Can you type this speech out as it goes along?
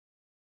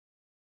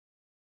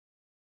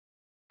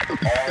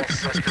All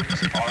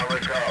systems are a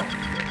go.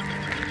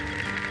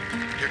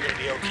 You're gonna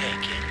be okay,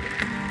 kid.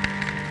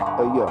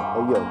 Hey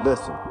yo,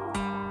 listen.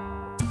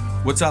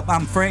 What's up?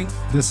 I'm Frank.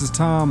 This is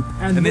Tom.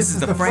 And this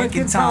is the Frank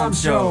and Tom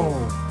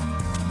Show.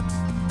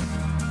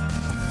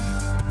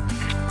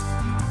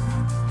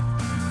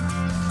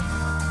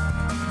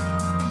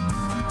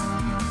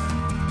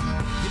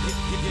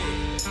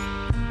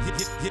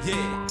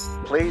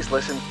 Please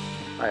listen.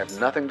 I have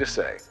nothing to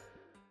say.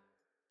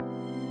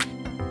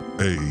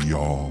 Hey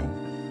y'all,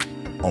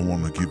 I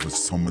want to give a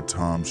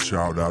summertime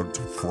shout out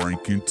to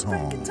Frank and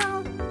Tom.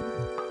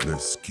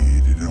 Let's get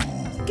it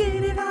on.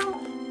 Get it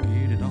on.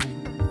 Get it on.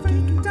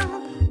 Frank and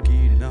Tom.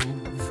 Get it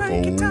on.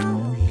 Frank and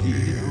Tom. Oh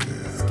yeah.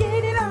 Let's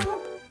get it on.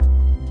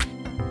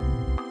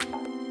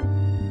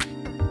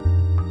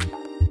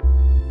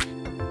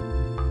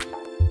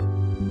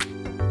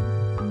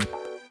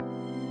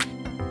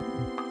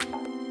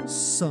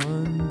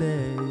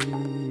 Sunday.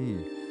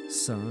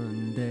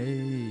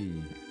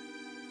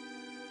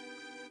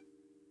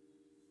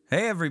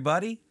 Hey,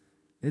 everybody.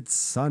 It's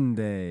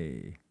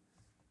Sunday,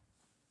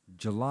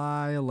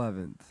 July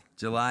 11th.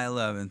 July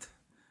 11th.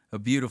 A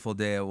beautiful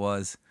day it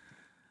was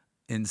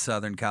in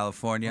Southern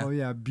California. Oh,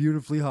 yeah,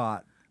 beautifully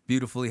hot.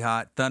 Beautifully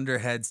hot.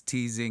 Thunderheads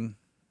teasing.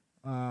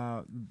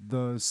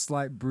 The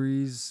slight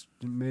breeze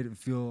made it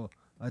feel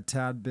a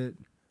tad bit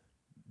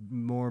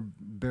more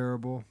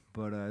bearable,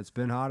 but it's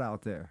been hot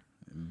out there.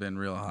 Been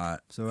real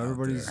hot. So out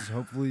everybody's there.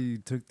 hopefully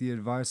took the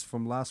advice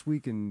from last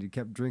week and you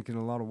kept drinking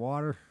a lot of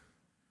water.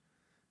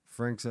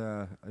 Frank's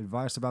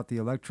advice about the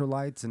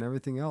electrolytes and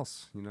everything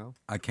else, you know.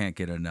 I can't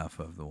get enough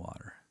of the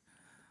water.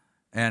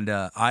 And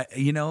I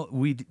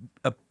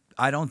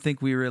don't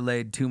think we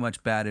relayed too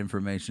much bad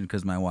information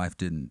because my wife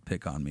didn't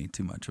pick on me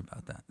too much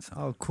about that. So.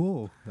 Oh,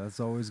 cool. That's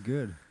always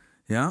good.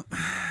 Yeah,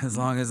 as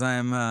long as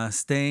I'm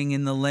staying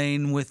in the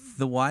lane with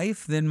the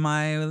wife, then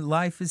my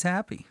life is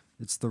happy.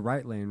 It's the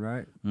right lane,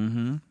 right?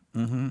 Mm-hmm.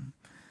 Mm-hmm.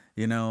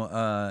 You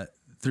know,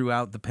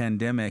 throughout the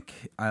pandemic,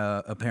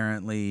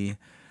 apparently,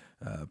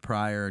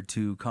 prior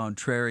to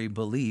contrary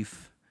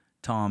belief,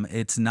 Tom,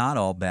 it's not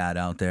all bad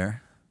out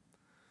there.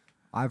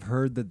 I've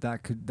heard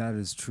that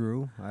is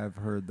true. I've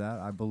heard that.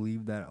 I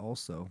believe that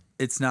also.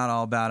 It's not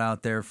all bad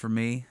out there for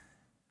me.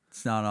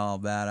 It's not all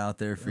bad out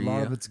there for you. A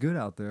lot of it's good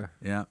out there.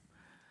 Yeah.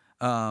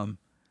 And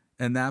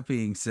that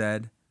being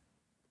said,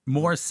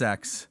 more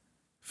sex,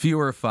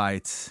 fewer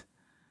fights.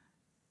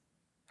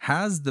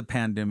 Has the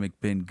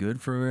pandemic been good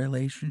for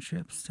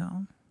relationships,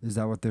 Tom? Is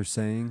that what they're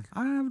saying?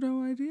 I have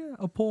no idea.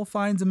 A poll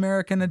finds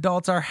American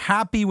adults are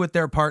happy with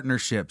their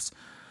partnerships.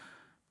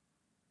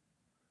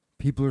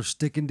 People are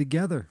sticking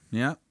together.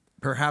 Yeah.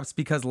 Perhaps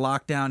because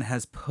lockdown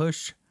has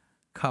pushed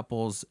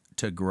couples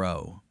to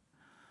grow.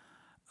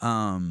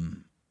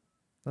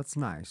 That's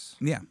nice.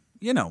 Yeah.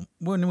 You know,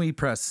 when we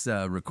press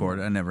record,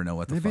 I never know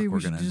what the fuck we're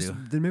going to do.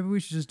 Then maybe we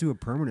should just do a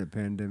permanent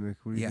pandemic.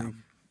 What do you Yeah. think?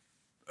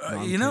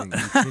 You know,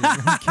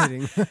 I'm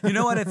kidding. you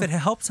know what? If it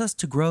helps us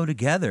to grow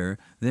together,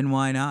 then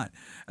why not?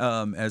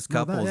 As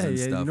couples and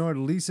stuff. You know, at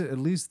least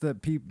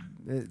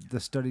the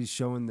studies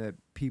showing that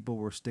people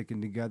were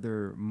sticking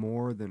together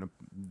more than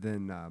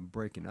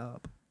breaking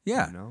up.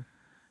 Yeah. You know?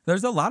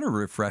 There's a lot of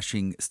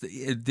refreshing.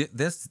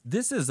 This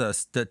is a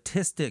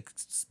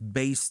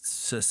statistics-based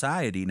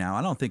society now.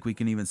 I don't think we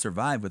can even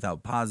survive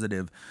without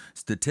positive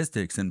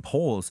statistics and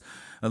polls,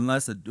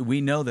 unless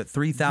we know that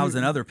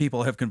 3,000 other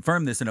people have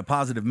confirmed this in a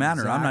positive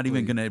manner. Exactly. I'm not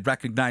even going to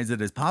recognize it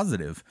as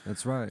positive.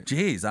 That's right.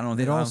 Jeez, I don't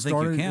think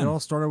you can. It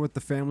all started with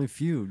the Family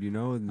Feud, you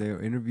know, and they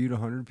interviewed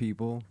 100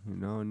 people, you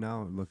know, and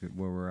now look at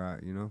where we're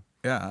at, you know.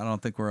 Yeah, I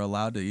don't think we're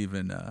allowed to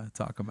even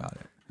talk about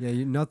it.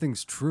 Yeah,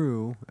 nothing's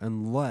true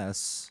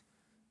unless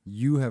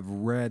you have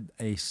read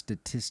a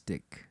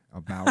statistic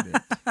about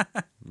it,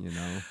 you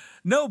know.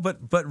 No, but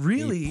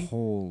really, a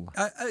poll.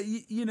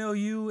 You know,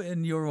 you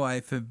and your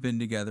wife have been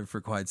together for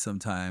quite some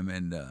time,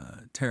 and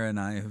Tara and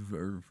I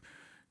are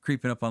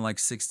creeping up on like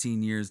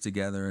 16 years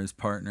together as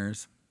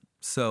partners.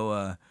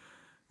 So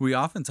we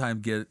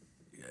oftentimes get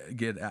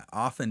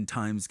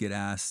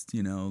asked,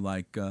 you know,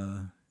 like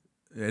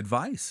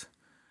advice,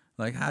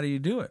 like how do you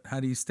do it? How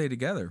do you stay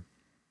together?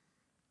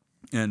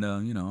 And,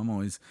 you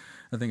know,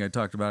 I think I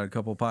talked about it a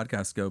couple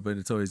podcasts ago, but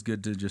it's always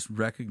good to just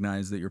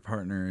recognize that your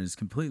partner is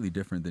completely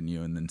different than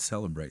you and then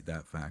celebrate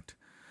that fact.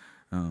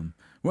 There's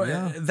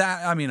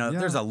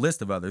a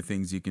list of other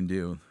things you can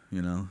do,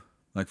 you know,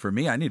 like for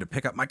me, I need to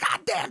pick up my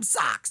goddamn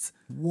socks.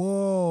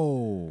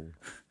 Whoa.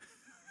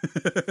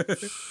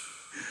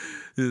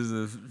 Is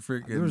a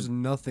freaking... There's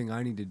nothing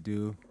I need to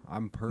do.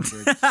 I'm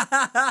perfect.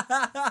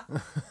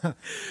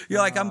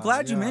 You're like, I'm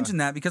glad you mentioned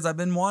that because I've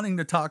been wanting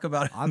to talk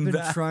about it. I've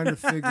been trying to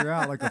figure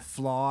out like a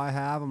flaw I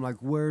have. I'm like,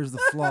 where's the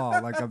flaw?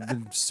 Like I've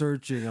been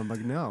searching. I'm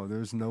like, no,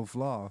 there's no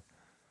flaw.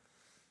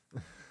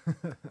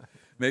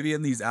 Maybe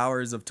in these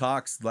hours of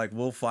talks, like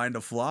we'll find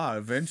a flaw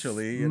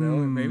eventually, you know,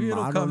 maybe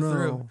it'll come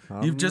through.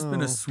 You've just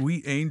been a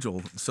sweet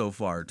angel so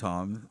far,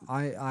 Tom.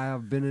 I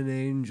have been an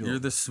angel. You're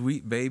the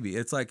sweet baby.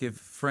 It's like if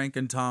Frank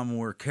and Tom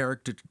were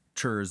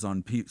vultures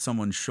on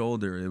someone's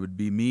shoulder. It would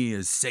be me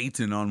as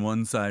Satan on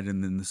one side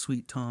and then the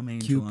sweet Tom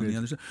Angel on the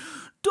other side.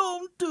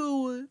 Don't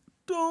do it.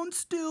 Don't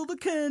steal the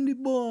candy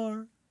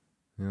bar.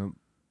 Yep.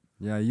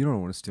 Yeah, you don't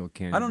want to steal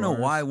candy. I don't know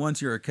bars. why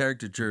once you're a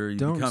caricature, you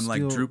Don't become like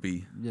steal-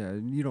 Droopy. Yeah,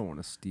 you don't want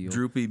to steal.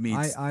 Droopy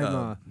meets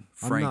I'm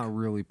Frank. not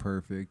really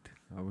perfect.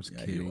 I was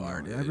kidding. you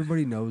are, dude.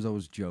 Everybody knows I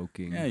was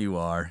joking. Yeah, you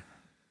are.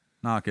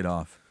 Knock it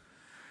off.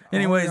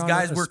 Anyways, Ariana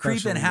guys, we're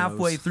especially creeping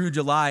halfway knows. through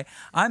July.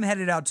 I'm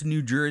headed out to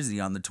New Jersey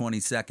on the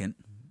 22nd.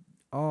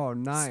 Oh,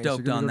 nice.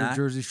 Stoked You're gonna on go that. To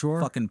Jersey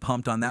Shore. Fucking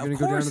pumped on that. You're Of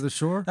gonna go course. down to the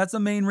shore. That's the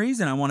main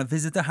reason. I want to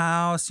visit the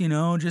house,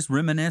 just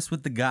reminisce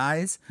with the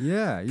guys.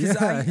 Yeah,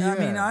 'Cause yeah. I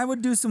mean, I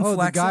would do some Oh,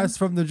 flexing. the guys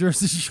from the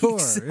Jersey Shore.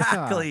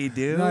 Exactly, yeah.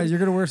 dude. Nice. You're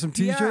gonna wear some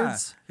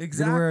t-shirts. Yeah, You're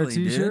gonna wear a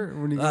exactly, t-shirt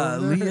dude. when you go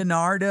over there?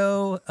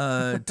 Leonardo,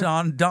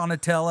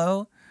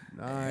 Donatello,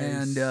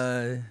 Nice.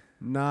 and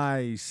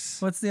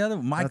Nice. what's the other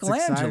one? That's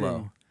Michelangelo.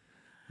 exciting.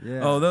 Yeah.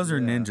 Oh, those are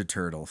yeah. Ninja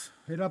Turtles.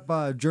 Hit up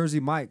Jersey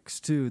Mike's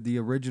too, the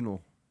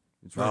original.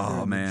 It's right there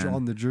Oh, on man.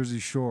 on the Jersey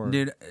Shore.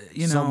 Dude,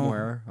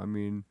 somewhere. I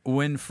mean,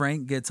 when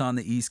Frank gets on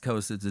the East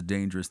Coast, it's a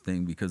dangerous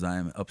thing because I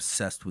am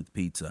obsessed with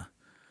pizza.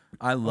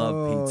 I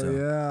love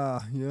pizza.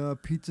 Yeah,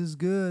 pizza's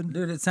good.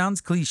 Dude, it sounds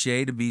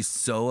cliche to be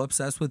so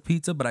obsessed with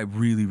pizza, but I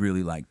really,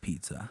 really like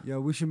pizza. Yeah,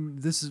 we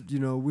should.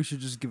 We should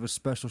just give a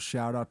special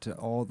shout out to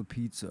all the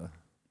pizza,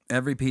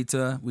 Every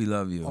pizza, we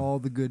love you. all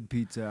the good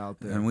pizza out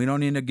there. And we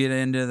don't need to get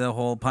into the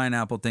whole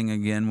pineapple thing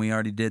again. We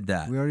already did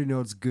that. We already know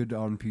it's good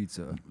on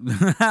pizza.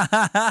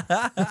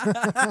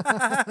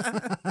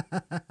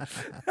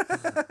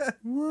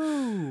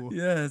 Woo!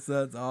 Yes,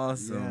 that's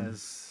awesome.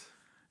 Yes.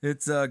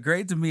 It's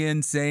great to be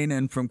insane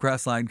and from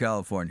Crestline,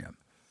 California.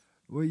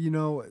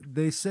 Well,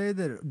 they say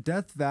that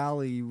Death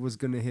Valley was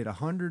going to hit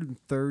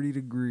 130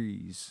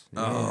 degrees. It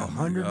hit Oh,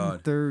 my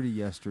 130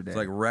 yesterday. It's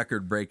like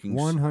record-breaking.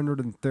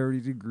 130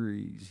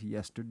 degrees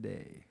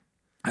yesterday.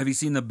 Have you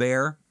seen the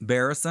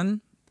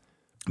Bearsun?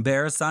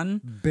 Bearsun?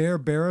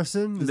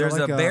 Bearsun? Is There's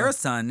that like a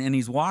Bearsun, and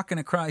he's walking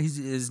across.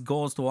 His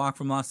goal is to walk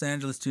from Los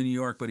Angeles to New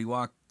York, but he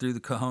walked through the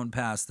Cajon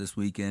Pass this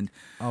weekend.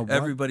 A what?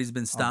 Everybody's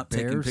been stopped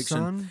taking Bearsun?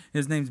 pictures.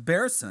 His name's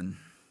Bearsun.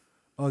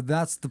 Oh,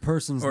 that's the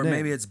person's Or name.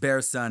 maybe it's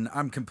Bearsun.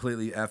 I'm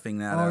completely effing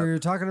that Oh, up. you're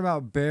talking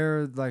about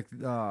bear, like,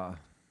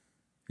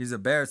 He's a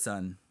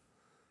Bearsun.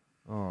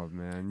 oh,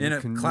 man. In a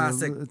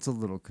classic- It's a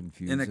little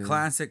confusing. In a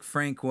classic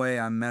Frank way,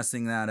 I'm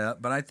messing that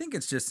up. But I think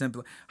it's just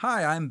simply,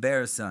 hi, I'm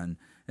Bearsun.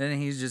 And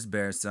he's just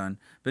Bearsun.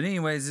 But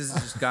anyways, this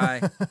is just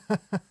guy.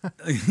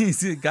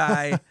 He's a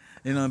guy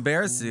in a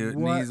bear suit,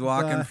 and What he's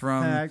walking the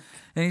from, heck?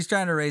 and he's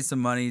trying to raise some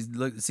money.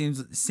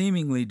 He's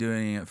seemingly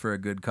doing it for a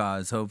good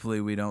cause. Hopefully,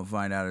 we don't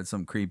find out it's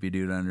some creepy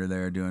dude under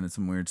there doing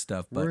some weird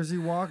stuff. But Where's he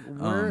walk?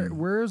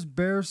 Where's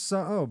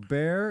Bearsun? Oh,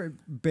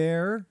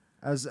 bear.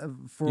 As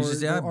for You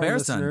just- yeah, our Bearsun.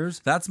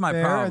 listeners, That's my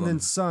bear, problem. And then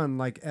sun,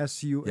 like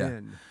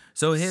SUN.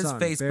 so his Son,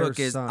 Facebook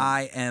is Bearsun.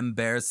 I am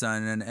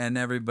Bearsun, and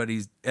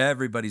everybody's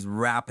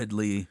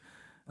rapidly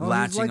Oh,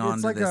 latching it's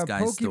onto like this a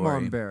guy's Pokemon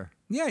story. bear.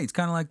 Yeah, he's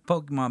kind of like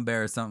Pokemon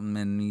Bear or something,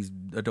 and he's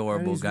adorable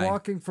And he's guy.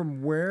 walking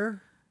from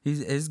where?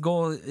 His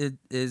goal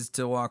is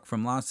to walk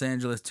from Los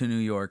Angeles to New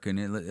York, and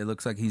it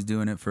looks like he's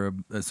doing it for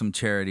some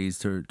charities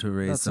to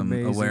raise That's some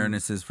amazing.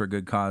 awarenesses for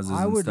good causes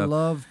I and would stuff.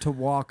 love to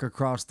walk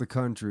across the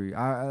country.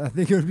 I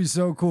think it would be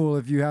so cool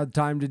if you had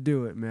time to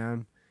do it,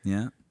 man.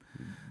 Yeah.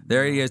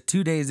 There he is.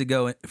 2 days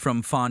ago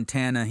from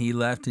Fontana, he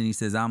left, and he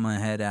says, I'm going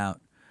to head out.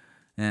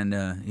 And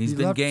he's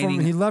been gaining.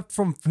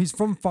 He's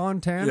from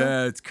Fontana.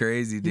 Yeah, it's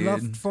crazy, He dude.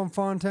 left from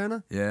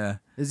Fontana. Yeah.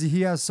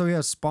 He has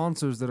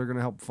sponsors that are going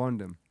to help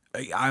fund him.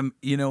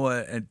 You know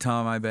what, and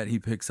Tom, I bet he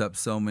picks up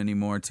so many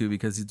more too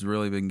because he's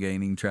really been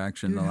gaining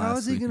traction Dude, the last how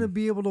is he going to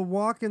be able to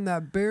walk in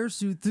that bear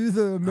suit through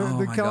the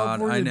my God,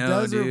 California I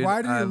know, desert? dude.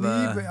 Why did he I've,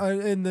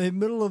 leave in the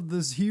middle of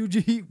this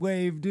huge heat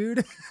wave,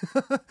 dude?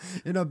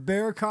 In a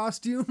bear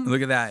costume?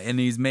 Look at that, and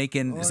he's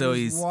making. Oh, so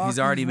he's he's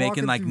already walking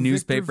making like through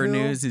newspaper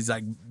Victorville? news. He's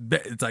like,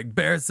 it's like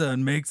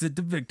Bearsun makes it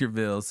to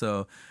Victorville.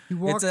 So He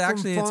walked it's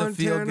from a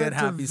feel Fontana good to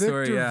happy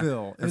story. Yeah,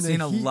 Victorville I've in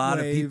seen a heat lot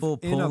of wave people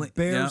in a pulling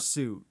bear yeah.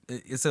 suit.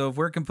 So if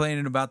we're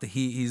complaining about the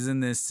heat, he's in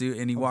this suit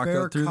and he walked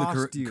bear up through the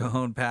costume.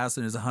 Cajon Pass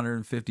and it's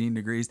 115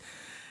 degrees.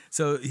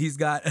 So he's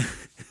got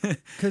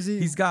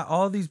he's got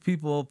all these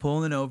people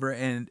pulling over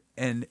and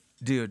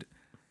dude,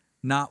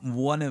 not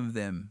one of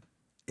them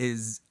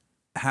is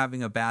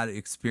having a bad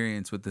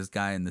experience with this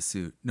guy in the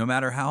suit. No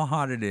matter how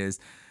hot it is.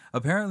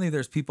 Apparently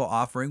there's people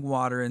offering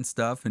water and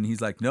stuff and he's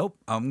like, nope,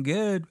 I'm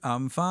good.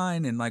 I'm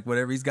fine. And like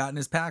whatever he's got in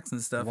his packs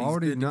and stuff, Why he's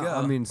would he good not? to go.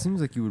 I mean, it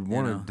seems like you would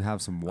want know, to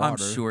have some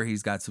water. I'm sure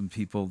he's got some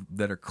people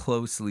that are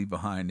closely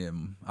behind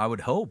him. I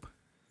would hope,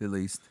 at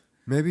least.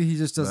 Maybe he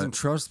just doesn't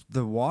trust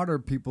the water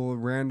people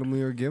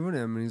randomly are giving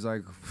him, and he's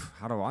like,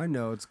 "How do I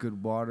know it's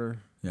good water?"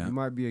 Yeah. He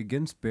might be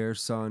against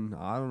Bearsun.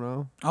 I don't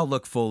know. I'll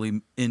look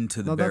fully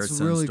into the No, that's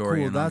Bearsun really story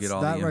cool. and I'll That's get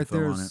all that the right info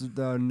there on is it.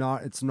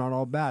 not. It's not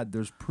all bad.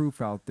 There's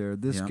proof out there.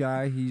 This Yeah.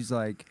 guy, he's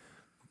like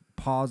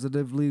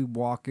positively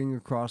walking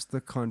across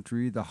the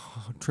country, the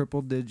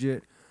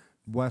triple-digit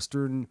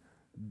Western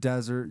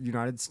desert,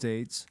 United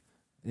States,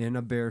 in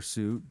a bear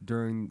suit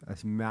during a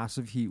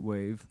massive heat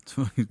wave.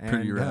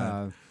 Pretty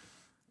rad.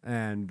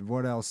 And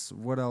what else?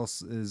 What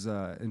else is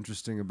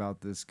interesting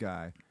about this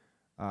guy?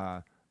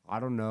 I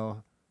don't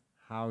know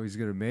how he's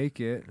gonna make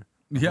it.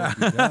 Yeah.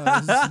 He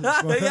does.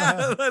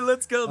 Yeah,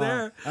 let's go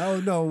there. Oh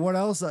no! What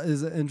else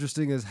is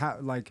interesting is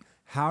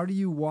how do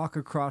you walk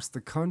across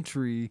the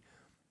country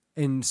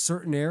in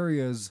certain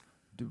areas?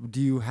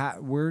 Do you have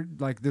where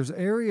like there's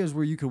areas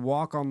where you could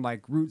walk on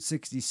like Route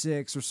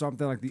 66 or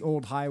something like the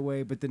old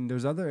highway, but then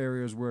there's other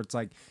areas where it's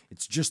like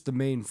it's just the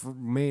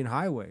main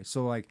highway.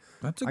 So like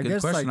That's a I good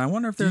guess, question. like, I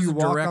wonder if do there's you a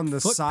walk direct on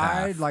the footpath.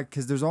 side, like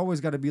because there's always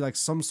got to be like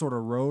some sort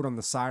of road on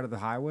the side of the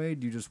highway.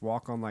 Do you just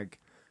walk on like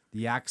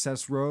the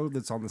access road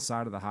that's on the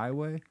side of the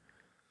highway?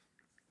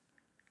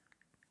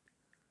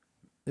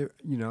 I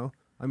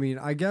mean,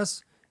 I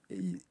guess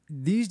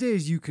these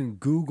days you can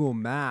Google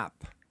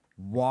Map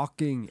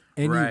walking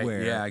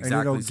anywhere, yeah, and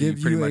exactly. it'll So you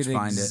give pretty you much an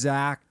find it.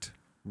 exact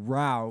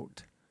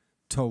route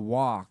to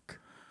walk.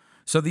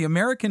 So the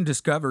American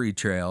Discovery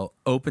Trail,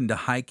 open to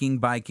hiking,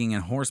 biking,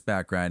 and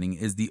horseback riding,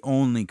 is the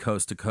only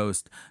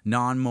coast-to-coast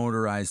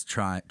non-motorized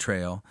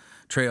trail.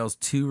 Trails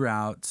 2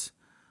 routes.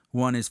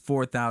 One is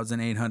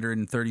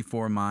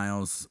 4,834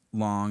 miles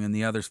long, and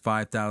the other's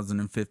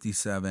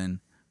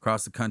 5,057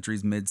 across the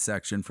country's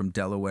midsection from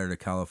Delaware to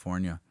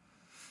California.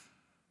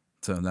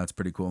 So that's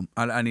pretty cool.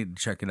 I need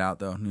to check it out,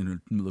 though. I need to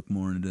look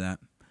more into that.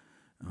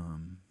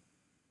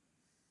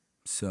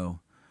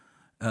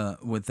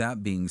 With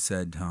that being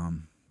said,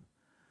 Tom,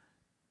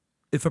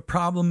 if a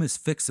problem is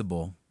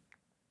fixable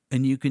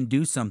and you can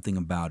do something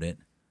about it,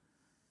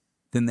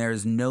 then there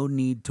is no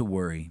need to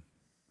worry.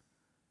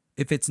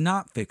 If it's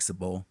not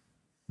fixable,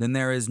 then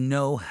there is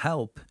no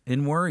help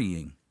in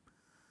worrying.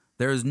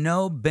 There is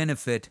no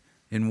benefit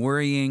in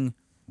worrying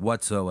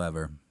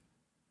whatsoever.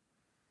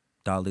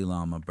 Dalai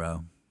Lama,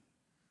 bro.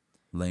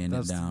 Laying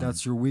it down.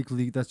 That's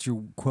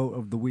your quote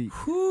of the week.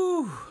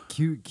 Whew.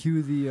 Cue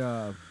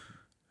the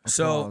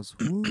So, applause.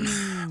 Woo.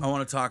 I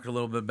want to talk a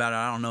little bit about it.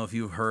 I don't know if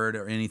you've heard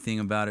or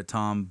anything about it,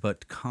 Tom,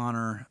 but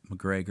Conor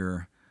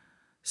McGregor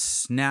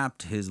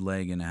snapped his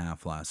leg in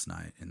half last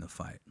night in the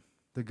fight.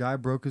 The guy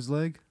broke his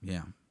leg,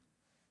 Yeah.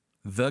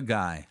 The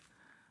guy.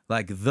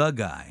 Like the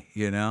guy,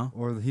 you know?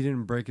 or he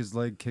didn't break his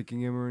leg kicking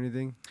him or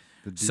anything.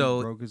 The dude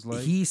So broke his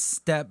leg. he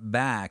stepped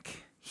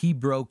back. He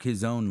broke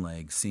his own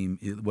leg,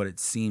 what it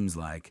seems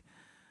like.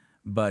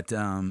 But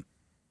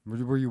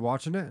Were you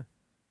watching it?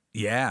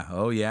 yeah,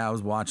 oh yeah, I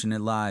was watching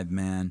it live,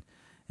 man.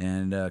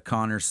 And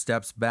Conor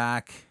steps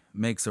back,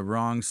 makes a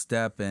wrong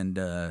step, and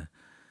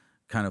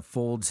kind of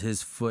folds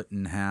his foot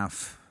in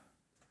half.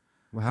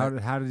 Well,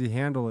 how did he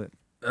handle it?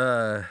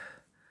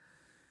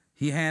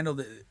 He handled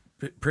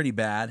it pretty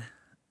bad,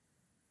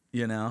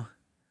 you know.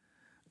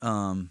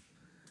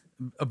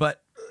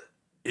 But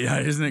yeah,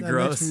 isn't it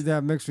gross?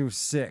 That makes me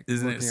sick.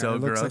 Isn't it looking at so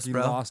It looks gross, like he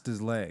bro? lost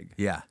his leg.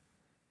 Yeah.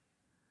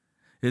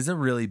 It's a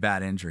really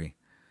bad injury.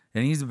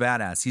 And he's a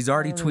badass. He's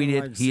already I don't really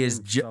tweeted. like He is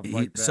seeing stuff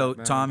like that, so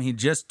man. Tom, he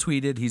just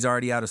tweeted he's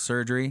already out of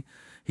surgery.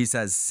 He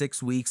says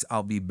 6 weeks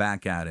I'll be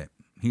back at it.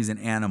 He's an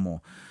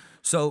animal.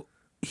 So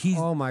he's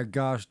Oh my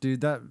gosh, dude,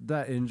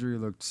 that injury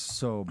looked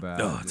so bad.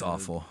 it's dude.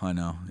 awful. I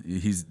know.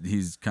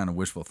 He's kind of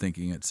wishful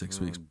thinking at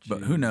 6 weeks.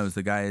 But who jeez. knows?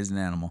 The guy is an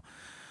animal. How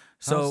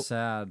So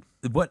sad.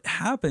 what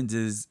happens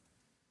is,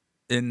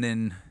 and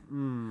then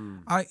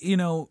I you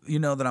know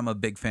that I'm a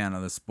big fan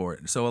of the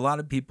sport. So a lot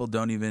of people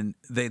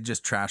they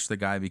just trash the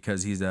guy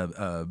because he's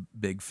a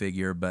big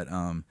figure. But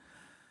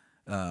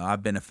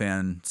I've been a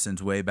fan since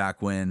way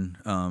back when.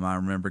 I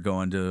remember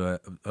going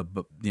to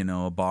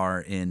a bar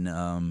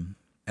in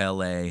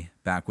L.A.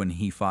 back when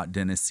he fought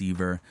Dennis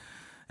Seaver,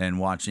 and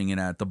watching it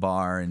at the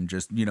bar and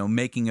just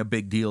making a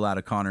big deal out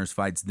of Conor's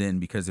fights then,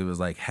 because it was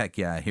like, heck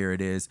yeah, here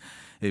it is.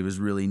 It was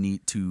really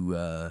neat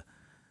to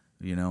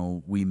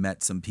we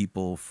met some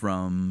people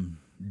from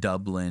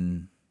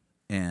Dublin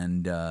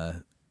and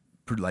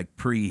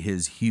pre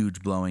his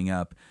huge blowing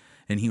up,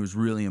 and he was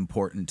really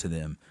important to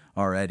them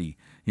already,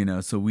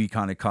 so we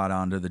kind of caught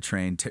on to the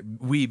train,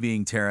 we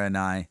being Tara and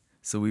I.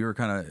 So we were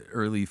kind of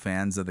early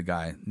fans of the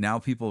guy. Now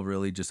people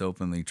really just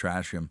openly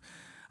trash him.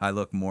 I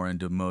look more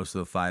into most of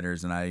the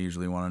fighters, and I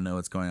usually want to know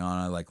what's going on.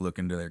 I look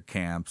into their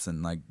camps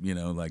and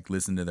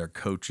listen to their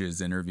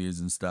coaches' interviews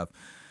and stuff.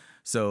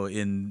 So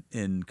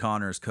in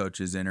Conor's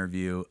coach's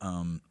interview,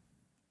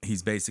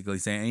 he's basically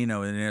saying,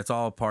 and it's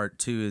all part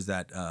too, is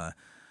that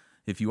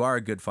if you are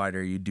a good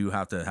fighter, you do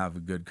have to have a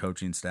good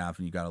coaching staff,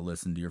 and you got to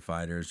listen to your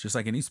fighters. Just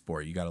like any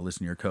sport, you got to listen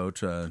to your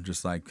coach.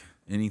 Just like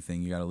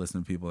anything, you got to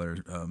listen to people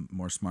that are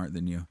more smart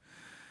than you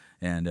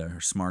and are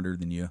smarter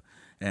than you.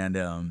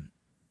 And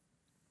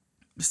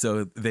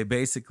so they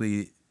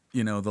basically,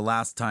 the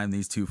last time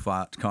these two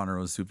fought, Conor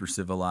was super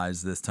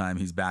civilized. This time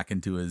he's back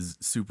into his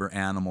super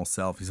animal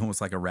self. He's almost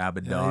like a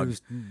rabid dog. He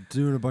was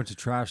doing a bunch of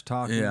trash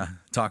talking. Yeah,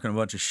 talking a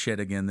bunch of shit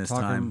again this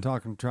time.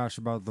 Talking trash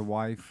about the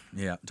wife.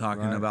 Yeah,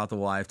 talking Right. about the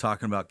wife,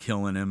 talking about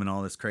killing him and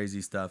all this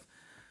crazy stuff.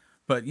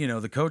 But,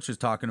 the coach is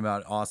talking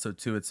about also,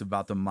 too, it's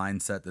about the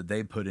mindset that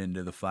they put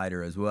into the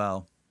fighter as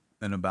well,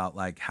 and about,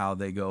 how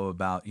they go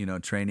about,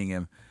 training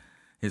him.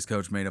 his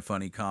coach made a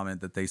funny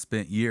comment that they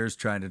spent years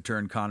trying to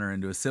turn Conor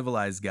into a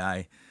civilized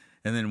guy.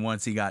 And then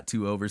once he got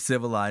too over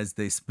civilized,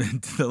 they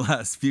spent the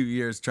last few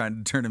years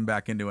trying to turn him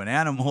back into an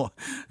animal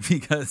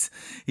because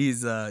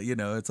he's,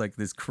 it's like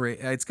this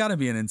it's got to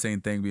be an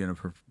insane thing being a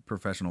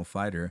professional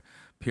fighter,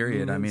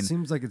 period. I mean, it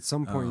seems like at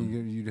some point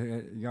you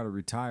got to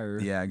retire.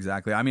 Yeah,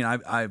 exactly. I mean,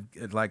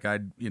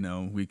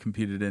 we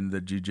competed in the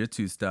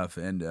jiu-jitsu stuff,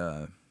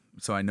 and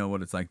so I know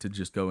what it's like to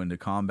just go into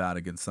combat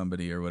against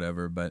somebody or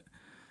whatever, but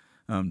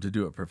to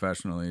do it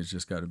professionally, it's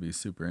just got to be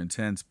super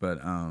intense.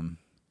 But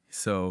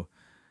so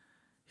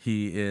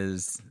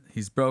he's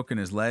broken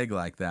his leg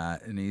like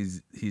that, and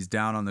he's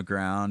down on the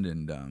ground,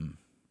 and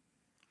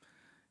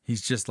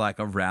he's just like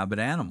a rabid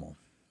animal.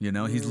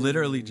 He's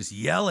literally just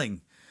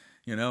yelling.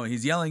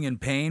 He's yelling in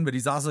pain, but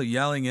he's also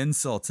yelling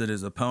insults at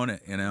his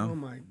opponent. Oh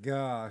my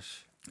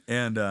gosh.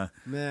 And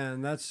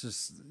man, that's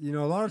just a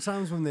lot of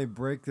times when they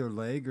break their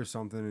leg or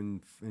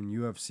something in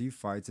UFC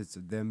fights, it's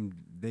them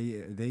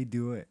they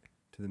do it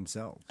to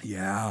themselves.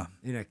 Yeah,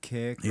 in a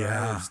kick.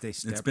 Yeah, right? They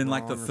step it's been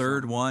like the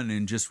third one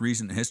in just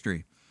recent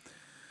history.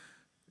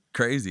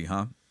 Crazy,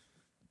 huh?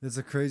 It's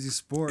a crazy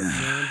sport,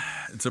 man.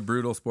 It's a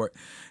brutal sport,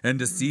 and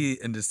to see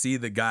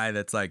the guy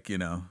that's like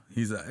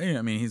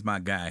he's my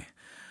guy.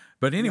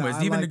 But anyways,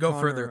 Yeah, even like to go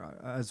Conor further,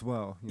 as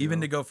well.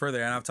 to go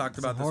further, and I've talked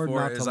about this hard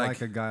before. not to like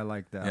a guy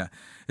like that. Yeah,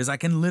 is I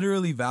can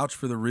literally vouch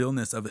for the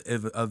realness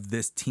of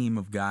this team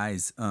of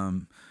guys.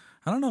 I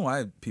don't know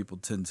why people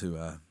tend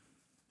to,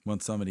 when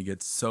somebody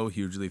gets so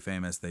hugely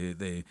famous,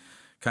 they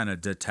kind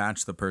of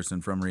detach the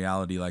person from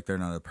reality, like they're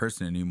not a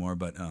person anymore.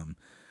 But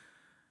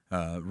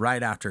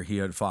right after he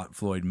had fought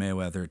Floyd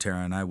Mayweather,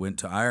 Tara and I went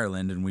to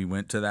Ireland, and we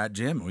went to that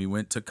gym. We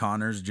went to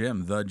Conor's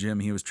gym, the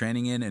gym he was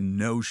training in, and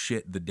no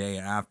shit, the day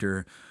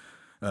after.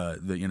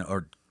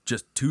 Or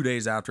just 2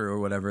 days after or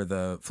whatever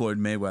the Floyd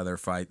Mayweather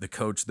fight, the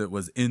coach that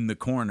was in the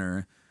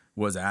corner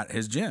was at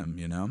his gym,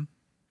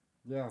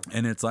 Yeah.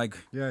 And it's like,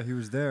 yeah, he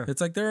was there.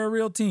 it's like they're a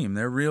real team.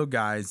 They're real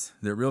guys.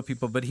 They're real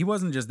people. But he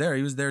wasn't just there.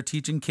 He was there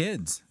teaching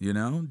kids,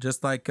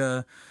 just like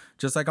all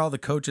the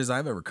coaches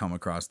I've ever come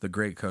across, the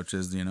great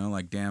coaches,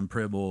 like Dan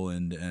Pribble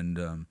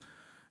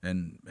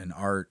and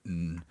Art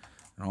and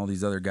all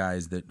these other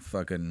guys that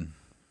fucking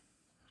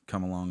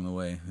come along the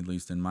way, at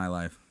least in my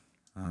life.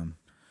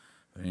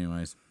 But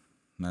anyways,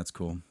 that's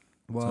cool.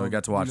 Well, so we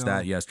got to watch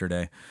that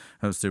yesterday.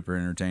 That was super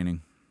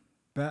entertaining.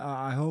 But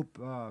I hope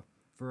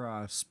for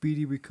a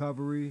speedy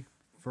recovery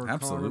for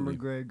Absolutely.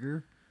 Conor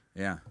McGregor.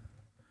 Yeah.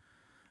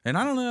 And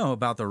I don't know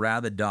about the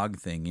rabid dog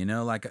thing,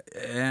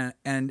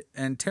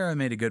 and Tara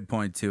made a good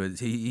point too.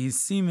 He's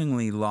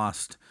seemingly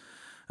lost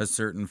a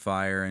certain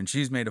fire, and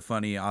she's made a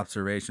funny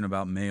observation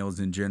about males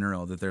in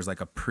general, that there's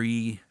like a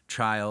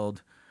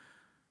pre-child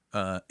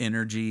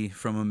energy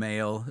from a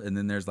male, and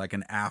then there's like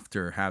an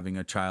after having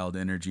a child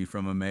energy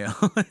from a male.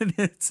 And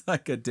it's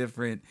like a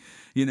different,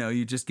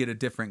 you just get a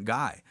different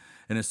guy,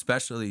 and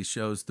especially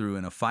shows through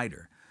in a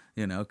fighter,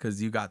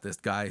 because you got this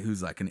guy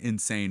who's like an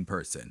insane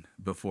person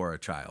before a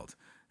child,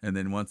 and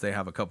then once they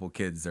have a couple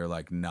kids, they're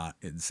like not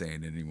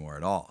insane anymore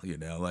at all.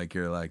 Like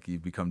you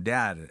become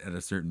dad at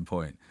a certain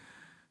point.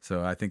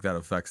 So I think that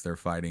affects their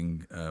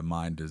fighting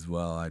mind as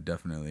well. I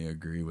definitely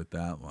agree with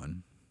that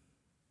one.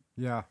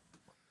 Yeah.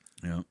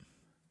 Yeah.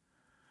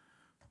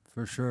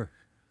 For sure.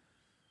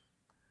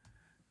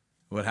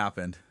 What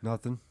happened?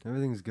 Nothing.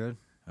 Everything's good.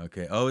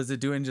 Okay. Oh, is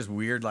it doing just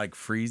weird, like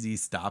freezy,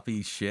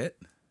 stoppy shit?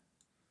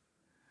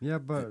 Yeah,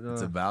 but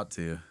It's about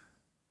to.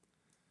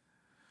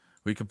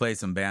 We could play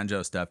some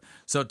banjo stuff.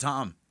 So,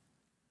 Tom.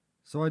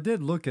 So I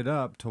did look it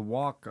up to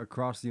walk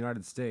across the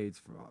United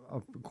States.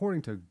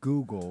 According to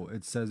Google,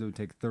 it says it would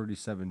take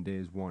 37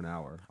 days, 1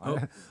 hour. Oh.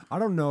 I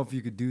don't know if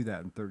you could do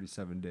that in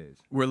 37 days.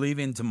 We're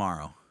leaving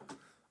tomorrow.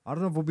 I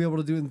don't know if we'll be able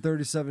to do it in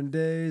 37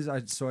 days.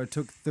 So I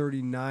took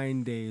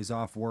 39 days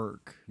off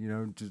work,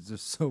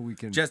 just so we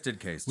can. Just in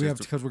case.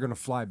 Because we're going to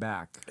fly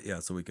back. Yeah,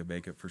 so we can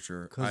make it for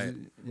sure.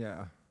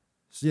 Yeah.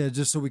 Yeah,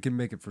 just so we can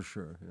make it for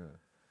sure. Yeah.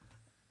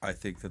 I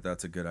think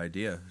that's a good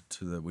idea,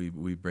 so that we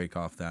break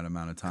off that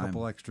amount of time.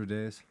 Couple extra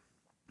days.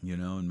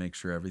 And make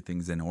sure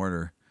everything's in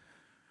order.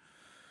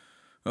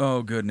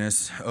 Oh,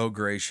 goodness. Oh,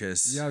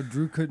 gracious. Yeah,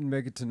 Drew couldn't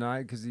make it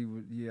tonight because he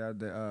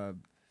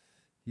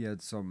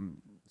had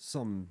some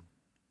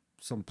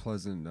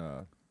pleasant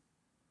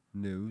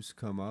news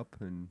come up,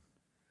 and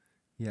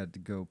he had to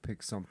go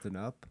pick something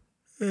up.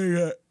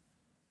 He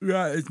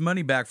got his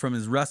money back from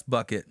his rust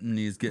bucket, and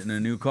he's getting a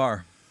new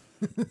car.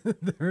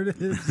 There it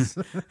is.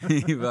 There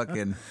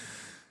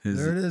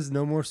it is.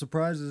 No more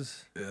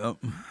surprises. Yep.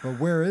 But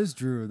where is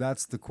Drew?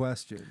 That's the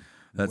question.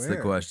 That's the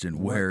question.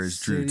 Where is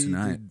Drew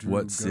tonight?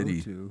 What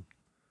city?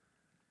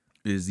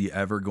 Is he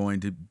ever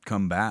going to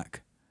come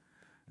back?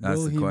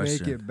 That's the question. Will he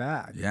make it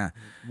back? Yeah.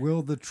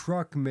 Will the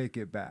truck make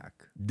it back?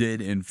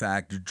 Did, in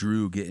fact,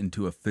 Drew get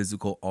into a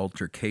physical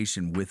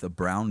altercation with a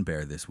brown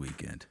bear this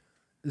weekend?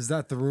 Is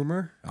that the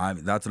rumor?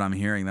 That's what I'm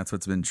hearing. That's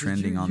what's been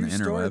trending on the interweb.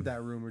 You started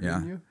that rumor,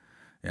 didn't you?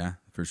 Yeah,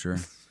 for sure.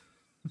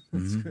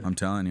 I'm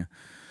telling you.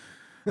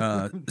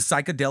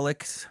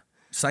 Psychedelics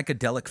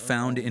Psychedelic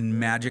found in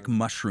magic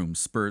mushrooms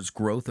spurs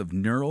growth of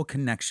neural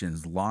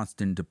connections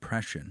lost in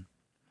depression.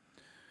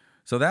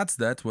 So that's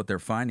what they're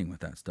finding with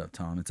that stuff,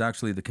 Tom. It's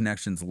actually the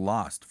connections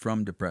lost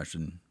from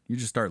depression. You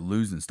just start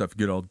losing stuff,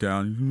 get all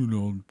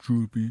down,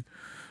 droopy.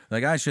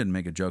 Like, I shouldn't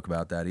make a joke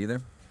about that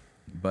either.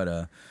 But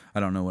I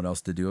don't know what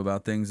else to do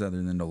about things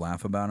other than to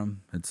laugh about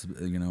them. It's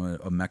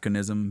a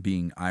mechanism.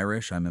 Being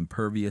Irish, I'm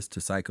impervious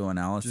to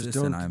psychoanalysis,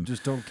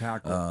 Just don't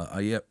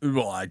cackle. Yeah.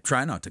 Well, I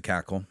try not to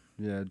cackle.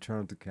 Yeah, try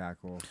not to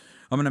cackle.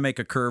 I'm gonna make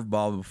a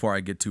curveball before I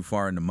get too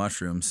far into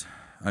mushrooms.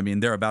 I mean,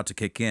 they're about to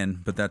kick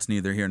in, but that's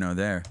neither here nor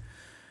there.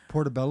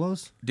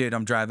 Portobello's? Dude,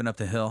 I'm driving up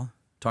the hill.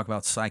 Talk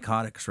about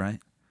psychotics, right?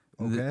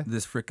 Okay.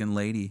 This freaking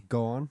lady.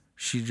 Go on.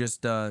 She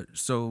just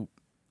so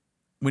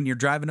when you're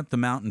driving up the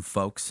mountain,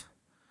 folks.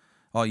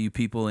 All you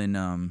people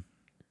in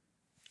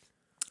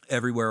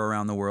everywhere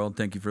around the world,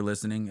 thank you for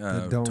listening.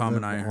 That don't Tom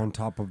live and I on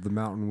top of the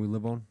mountain we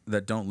live on.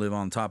 That don't live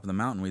on top of the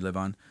mountain we live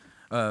on.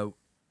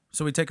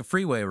 So we take a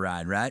freeway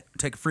ride, right?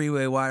 Take a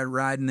freeway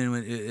ride, and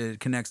then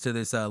it connects to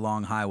this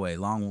long highway,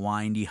 long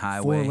windy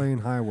highway, 4-lane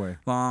highway,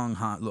 long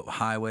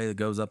highway that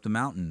goes up the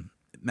mountain.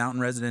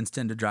 Mountain residents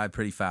tend to drive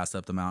pretty fast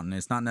up the mountain.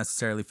 It's not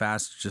necessarily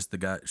fast; it's just the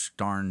gosh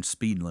darn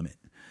speed limit.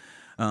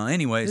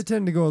 Anyways, they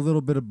tend to go a little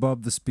bit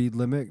above the speed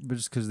limit, but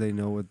just because they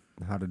know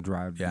how to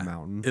drive the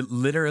mountain. It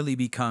literally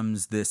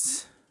becomes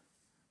this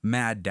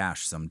mad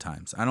dash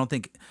sometimes. I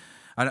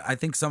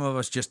think some of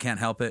us just can't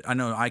help it. I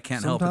know I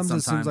can't help it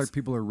sometimes. Sometimes it seems like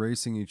people are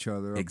racing each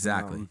other.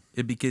 Exactly.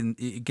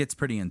 It gets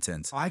pretty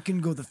intense. I can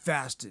go the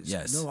fastest.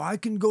 Yes. No, I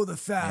can go the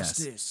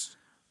fastest. Yes.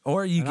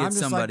 Or you get I'm just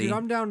somebody. Like, dude,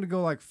 I'm down to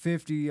go like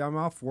 50. I'm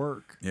off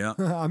work. Yeah.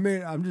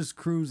 I'm just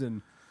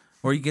cruising.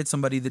 Or you get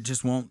somebody that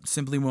just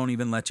won't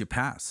even let you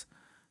pass.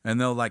 And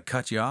they'll like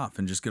cut you off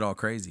and just get all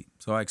crazy.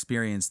 So I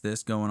experienced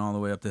this going all the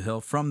way up the hill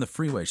from the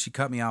freeway. She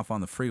cut me off on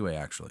the freeway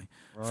actually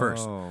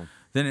first.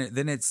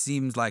 Then it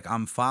seems like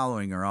I'm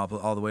following her all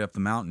the way up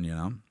the mountain,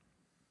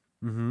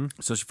 Mm-hmm.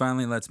 So she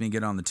finally lets me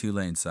get on the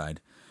 2-lane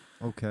side.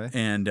 Okay.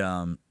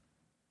 And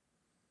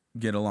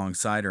get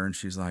alongside her, and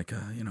she's like,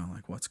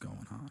 like what's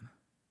going on?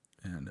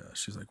 And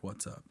she's like,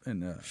 what's up?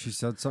 And she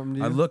said something to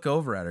you? I look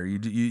over at her.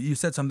 You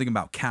said something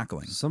about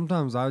cackling.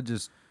 Sometimes I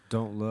just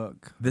don't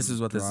look. This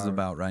is what this is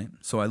about, right?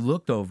 So I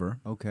looked over.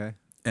 Okay.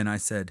 And I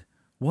said,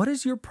 what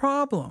is your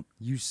problem?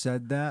 You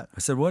said that?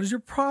 I said, what is your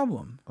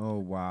problem? Oh,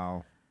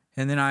 wow.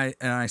 And then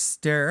I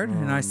stared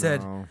and I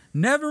said,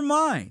 never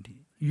mind.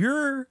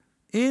 You're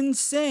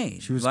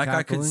insane. She was like cackling?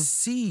 I could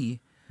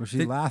see. Was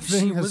she laughing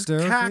She was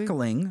hysterically?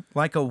 cackling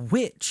like a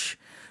witch.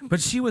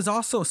 But she was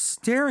also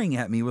staring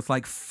at me with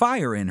like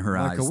fire in her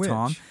like eyes, a witch.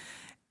 Tom.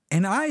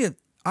 And I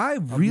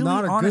really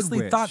not a good honestly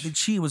witch. thought that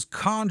she was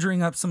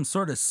conjuring up some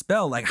sort of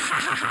spell, like ha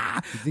ha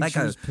ha, You think like she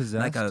was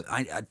possessed?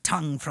 a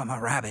tongue from a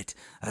rabbit,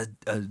 a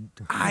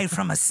eye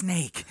from a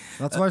snake.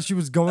 That's why she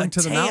was going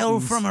to the tail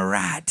mountains. from a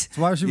rat. That's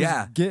why she was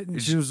Yeah. getting.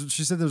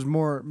 She said there's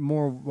more.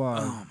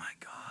 Oh my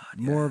God!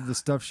 More of the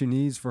stuff she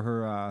needs for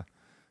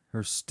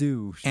her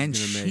stew. She's And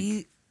gonna she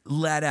make.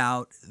 let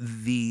out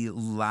the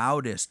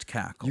loudest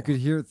cackle. You could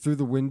hear it through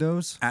the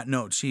windows.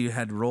 No, she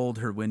had rolled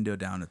her window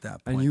down at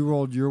that point. And you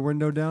rolled your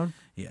window down?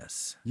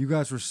 Yes. You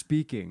guys were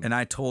speaking. And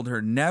I told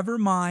her, never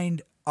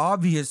mind.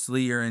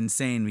 Obviously, you're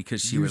insane, because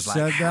she was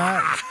said like,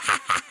 that?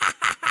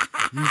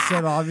 You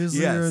said obviously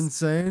Yes. you're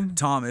insane?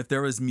 Tom, if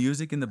there was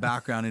music in the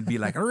background, it'd be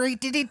like, you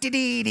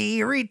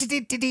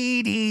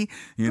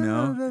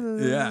know?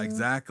 Yeah,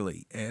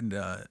 exactly. And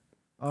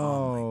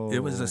it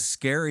was a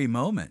scary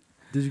moment.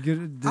 Did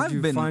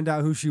you find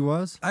out who she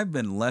was? I've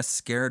been less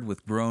scared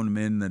with grown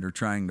men that are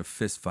trying to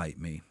fist fight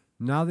me.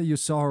 Now that you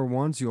saw her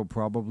once, you'll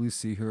probably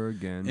see her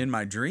again. In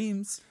my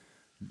dreams.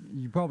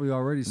 You probably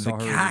already saw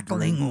The her.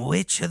 cackling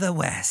witch of the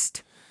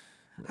West.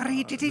 That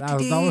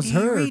was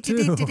her,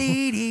 too.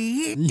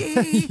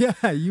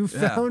 Yeah, you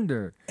found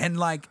her. And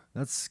like,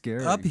 that's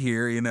scary. Up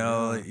here,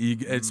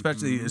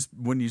 especially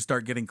when you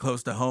start getting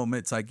close to home,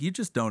 it's like you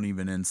just don't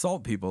even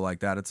insult people like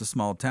that. It's a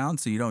small town,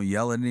 so you don't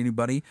yell at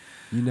anybody.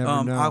 You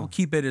never know. I'll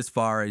keep it as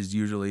far as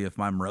usually if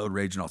I'm road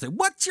raging, I'll say,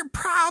 "What's your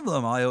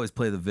problem?" I always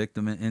play the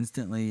victim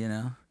instantly,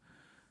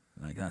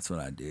 Like, that's what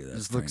I do. That's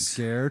just look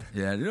scared.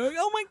 Yeah. Like,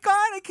 oh my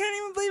God, I can't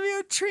even believe you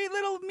would treat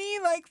little me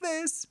like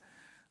this.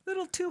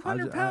 Little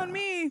 200-pound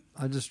me.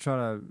 I just try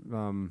to,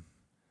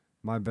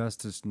 my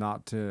best is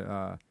not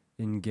to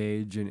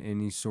engage in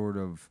any sort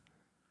of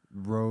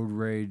road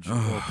rage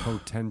or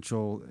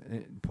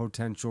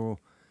potential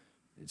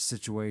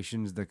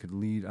situations that could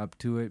lead up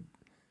to it.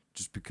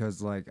 Just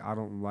because, like, I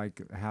don't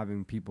like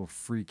having people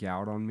freak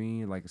out on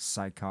me, like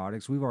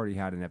psychotics. We've already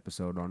had an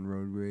episode on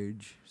road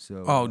rage.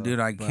 So, dude,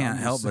 I can't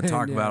help but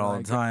talk about it all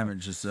the time.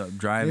 It's just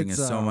driving is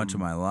so much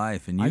of my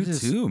life, and you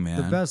too, man.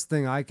 The best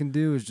thing I can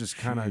do is just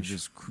kind of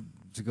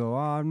to go.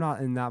 I'm not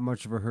in that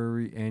much of a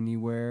hurry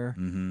anywhere.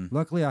 Mm-hmm.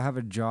 Luckily, I have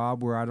a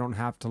job where I don't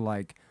have to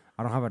I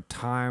don't have a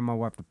time I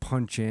will have to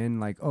punch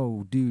in. Like,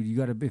 oh, dude, you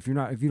gotta if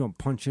you don't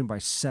punch in by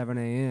 7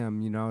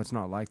 a.m. It's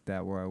not like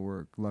that where I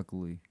work.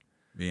 Luckily.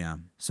 Yeah.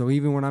 So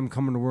even when I'm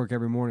coming to work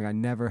every morning, I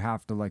never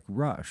have to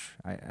rush.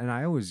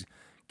 I always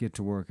get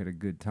to work at a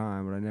good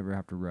time, but I never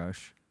have to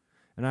rush.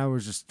 And I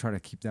always just try to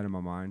keep that in my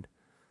mind.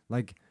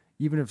 Like,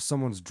 even if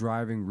someone's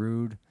driving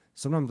rude,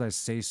 sometimes I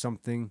say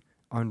something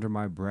under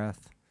my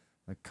breath.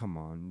 Like, come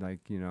on,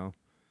 like, you know,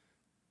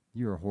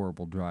 you're a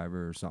horrible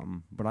driver or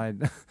something. But I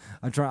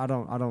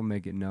don't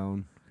make it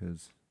known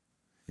because.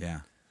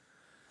 Yeah.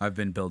 I've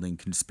been building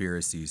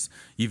conspiracies.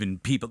 Even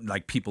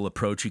people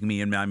approaching me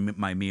in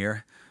my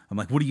mirror. I'm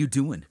like, what are you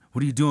doing?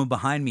 What are you doing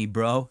behind me,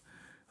 bro?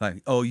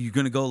 Like, oh, you're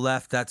going to go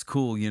left? That's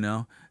cool, you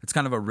know? It's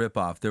kind of a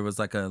ripoff. There was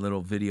like a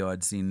little video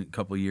I'd seen a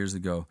couple years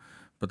ago.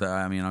 But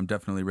I'm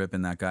definitely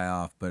ripping that guy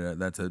off. But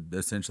that's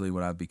essentially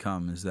what I've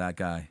become, is that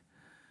guy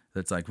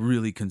that's like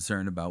really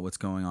concerned about what's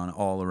going on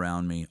all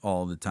around me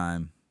all the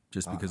time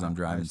just because I'm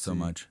driving so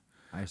much.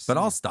 I see. But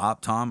I'll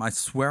stop, Tom. I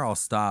swear I'll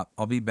stop.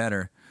 I'll be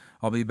better.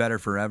 I'll be better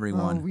for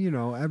everyone. Well, you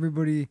know,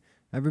 everybody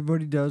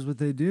does what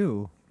they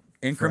do.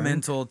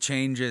 Incremental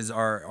changes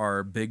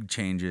are big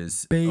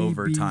changes Baby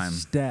over time.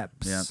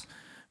 steps. Yep.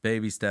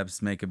 Baby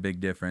steps make a big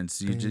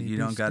difference. You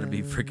don't got to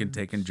be freaking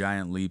taking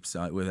giant leaps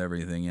with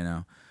everything, you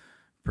know.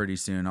 Pretty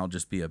soon I'll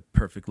just be a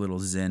perfect little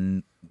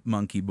Zen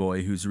monkey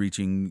boy who's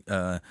reaching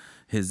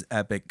his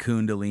epic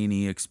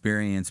Kundalini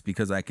experience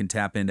because I can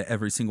tap into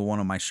every single one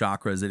of my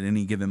chakras at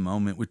any given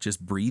moment with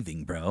just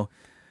breathing, bro.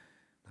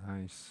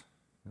 Nice.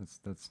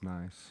 That's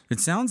nice. It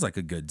sounds like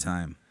a good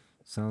time.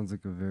 Sounds like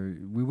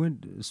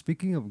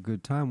speaking of a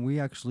good time,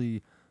 it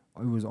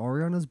was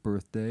Ariana's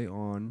birthday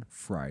on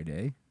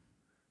Friday.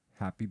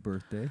 Happy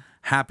birthday.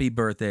 Happy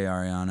birthday,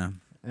 Ariana.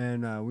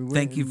 And we went.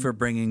 Thank you for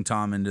bringing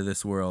Tom into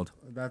this world.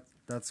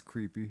 That's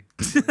creepy.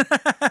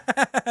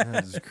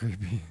 That is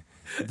creepy.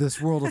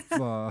 This world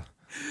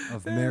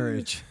of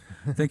marriage.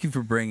 Thank you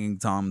for bringing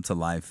Tom to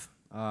life.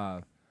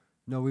 No,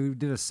 we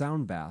did a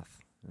sound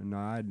bath, and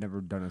I had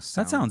never done a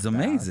sound. That sounds bath,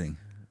 amazing.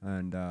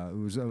 and it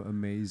was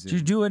amazing. Did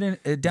you do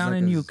it down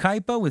in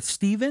Ukaipa with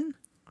Steven?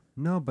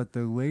 No, but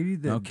the lady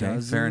that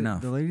fair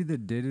enough. The lady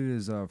that did it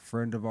is a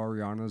friend of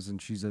Ariana's,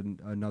 and she's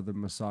another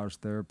massage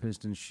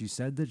therapist, and she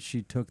said that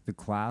she took the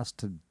class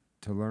to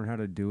learn how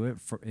to do it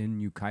in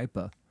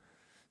Ukaipa.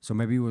 So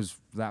maybe it was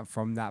that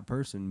from that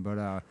person,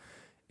 but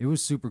it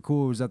was super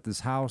cool. It was at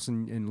this house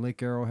in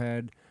Lake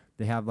Arrowhead.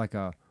 They have like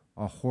a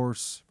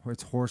horse.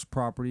 It's horse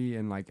property,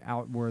 and like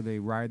out where they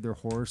ride their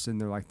horse, and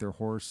they're like their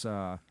horse.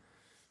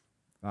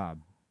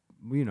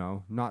 You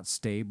know, not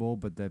stable,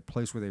 but the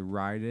place where they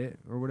ride it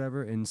or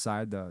whatever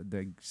inside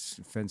the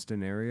fenced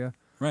in area.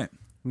 Right.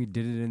 We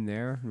did it in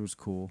there. It was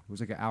cool. It was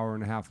like an hour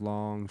and a half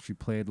long. She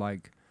played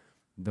like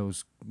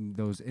those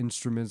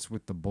instruments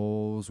with the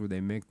bowls where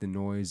they make the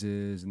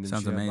noises, and then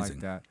Sounds she had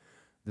amazing. like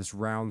this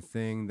round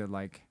thing that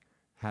like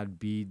had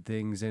bead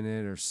things in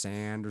it or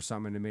sand or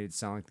something, and it made it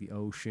sound like the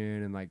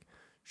ocean, and like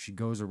she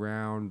goes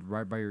around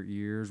right by your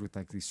ears with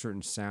like these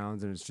certain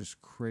sounds, and it's just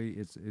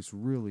crazy. It's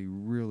really,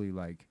 really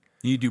like.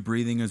 You do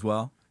breathing as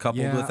well,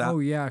 coupled with that? Oh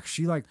yeah,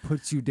 she like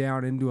puts you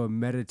down into a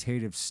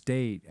meditative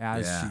state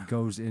as she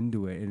goes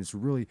into it, and it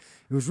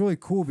was really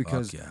cool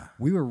because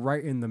we were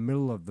right in the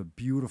middle of the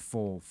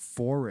beautiful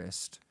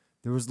forest.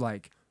 There was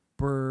like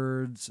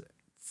birds,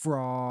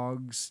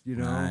 frogs, you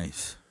know.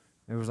 Nice.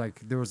 It was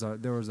like there was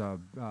a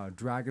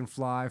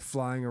dragonfly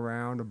flying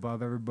around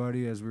above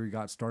everybody as we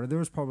got started. There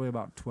was probably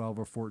about 12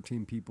 or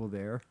 14 people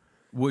there.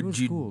 Would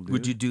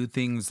you do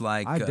things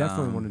like? I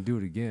definitely want to do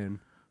it again.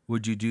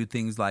 Would you do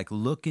things like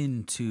look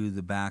into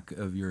the back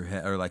of your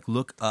head, or like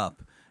look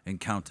up and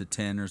count to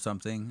 10 or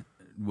something?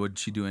 Would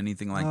she do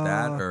anything like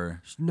that,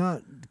 or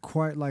not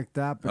quite like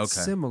that, but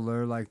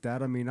similar like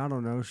that? I mean, I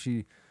don't know.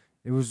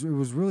 It was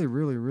really,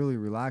 really, really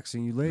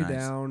relaxing. You lay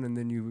down and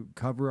then you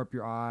cover up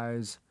your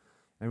eyes,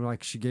 and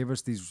like she gave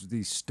us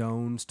these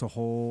stones to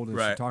hold, and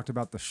she talked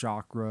about the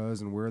chakras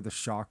and where the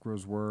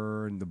chakras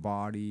were in the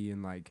body,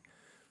 and like.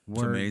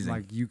 Where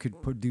like you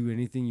could do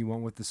anything you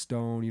want with the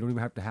stone. You don't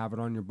even have to have it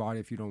on your body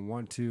if you don't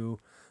want to.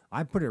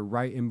 I put it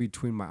right in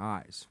between my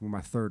eyes, where my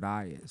third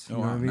eye is. You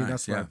know what I mean? Nice,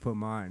 That's where I put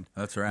mine.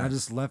 That's right. I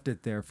just left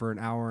it there for an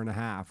hour and a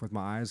half with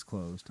my eyes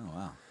closed. Oh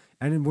wow!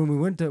 And then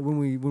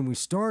when we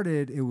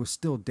started, it was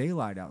still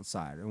daylight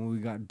outside, and when we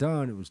got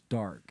done, it was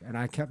dark. And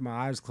I kept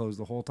my eyes closed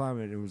the whole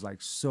time, and it was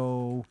like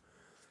so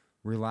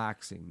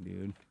relaxing,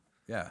 dude.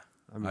 Yeah,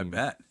 I mean, I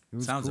bet.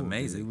 It Sounds cool,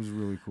 amazing. Dude. It was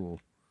really cool.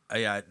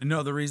 Yeah,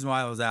 no, the reason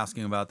why I was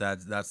asking about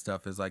that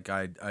stuff is like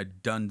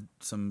I'd done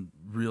some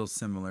real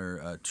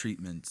similar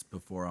treatments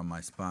before on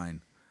my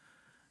spine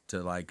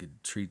to like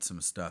treat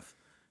some stuff.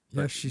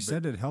 Yeah, she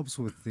said it helps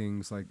with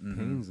things like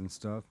pains and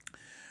stuff.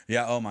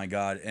 Yeah, oh my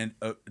God. And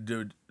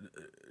dude,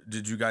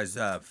 did you guys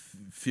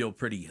feel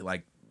pretty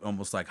like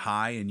almost like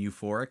high and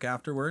euphoric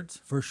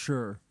afterwards? For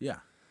sure. Yeah.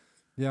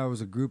 Yeah, it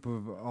was a group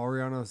of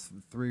Ariana,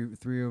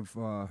 three of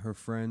her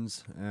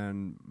friends,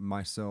 and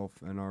myself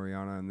and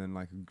Ariana, and then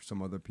like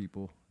some other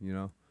people, you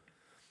know.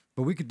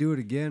 But we could do it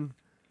again.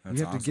 That's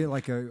you have awesome. to get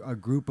like a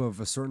group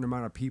of a certain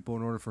amount of people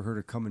in order for her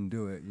to come and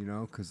do it, you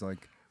know, because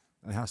like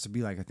it has to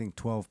be like I think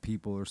 12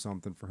 people or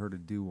something for her to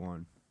do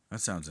one. That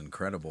sounds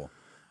incredible.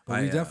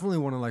 But we definitely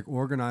want to like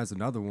organize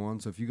another one.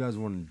 So if you guys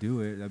want to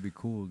do it, that'd be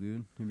cool,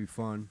 dude. It'd be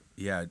fun.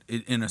 Yeah,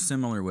 in a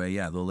similar way,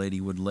 yeah. The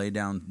lady would lay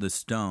down the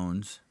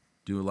stones,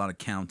 do a lot of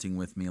counting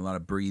with me, a lot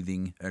of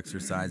breathing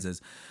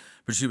exercises.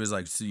 But she was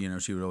like,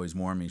 she would always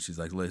warn me. She's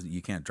like, "Listen,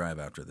 you can't drive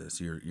after this.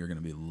 You're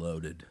gonna be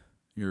loaded.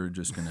 You're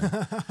just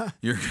gonna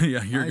you're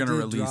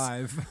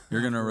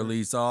gonna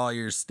release all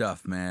your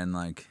stuff, man."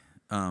 Like,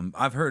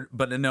 I've heard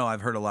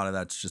a lot of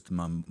that's just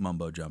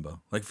mumbo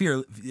jumbo. Like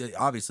fear,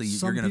 obviously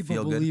you're gonna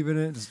feel good. Some people believe in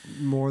it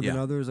more than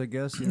others, I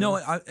guess. No,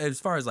 as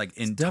far as like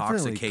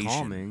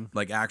intoxication,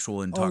 like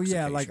actual intoxication.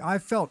 Oh yeah, like I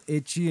felt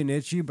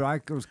itchy, but I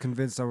was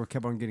convinced I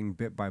kept on getting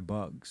bit by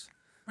bugs.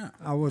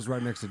 I was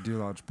right next to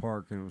LeanAlottie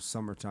Park, and it was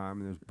summertime,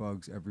 and there's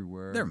bugs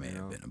everywhere. There may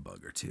have been a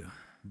bug or two,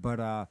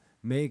 but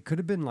it could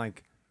have been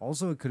like.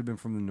 Also, it could have been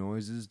from the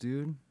noises,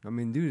 dude. I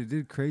mean, dude, it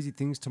did crazy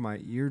things to my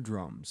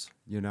eardrums.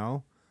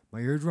 My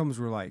eardrums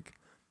were like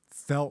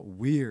felt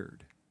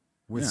weird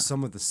with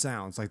some of the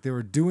sounds. Like they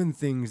were doing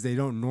things they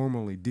don't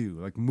normally do,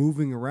 like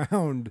moving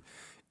around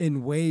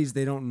in ways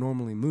they don't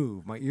normally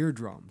move. My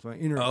eardrums, my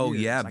inner ears. Oh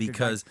yeah, like,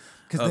 because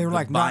they were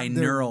like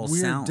binaural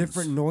weird, sounds,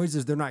 different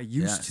noises they're not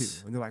used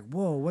to, and they're like,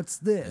 "Whoa, what's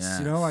this?"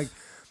 Yes. Like.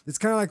 It's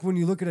kind of like when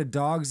you look at a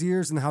dog's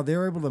ears and how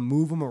they're able to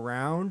move them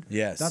around.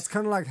 Yes. That's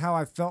kind of like how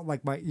I felt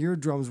like my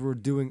eardrums were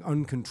doing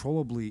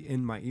uncontrollably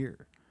in my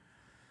ear.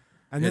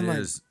 And then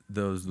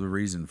the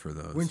reason for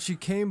those. When she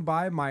came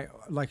by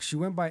she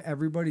went by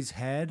everybody's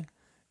head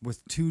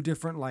with two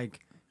different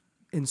like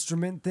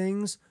instrument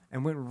things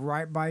and went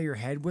right by your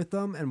head with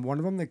them. And one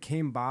of them that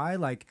came by,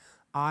 like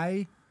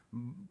I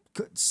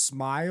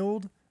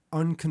smiled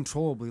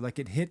uncontrollably. Like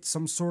it hit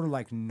some sort of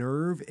like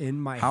nerve in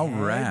my head. How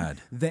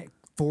rad. That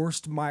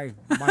forced my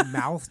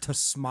mouth to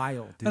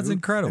smile, dude. That's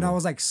incredible. And I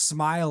was like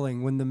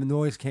smiling when the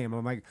noise came.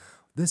 I'm like,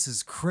 this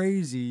is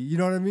crazy. You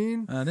know what I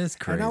mean? That is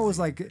crazy. And I was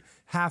like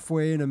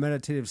halfway in a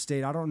meditative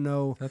state. I don't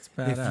know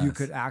if you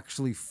could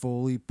actually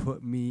fully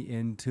put me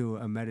into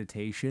a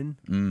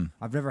meditation.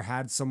 I've never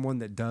had someone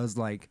that does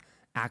like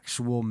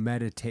actual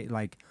meditate,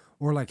 like,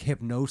 or like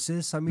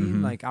hypnosis. I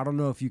mean, like, I don't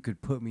know if you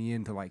could put me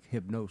into like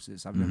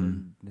hypnosis. I've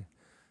never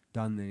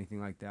done anything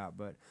like that,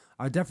 but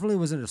I definitely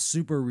was in a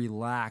super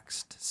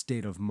relaxed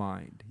state of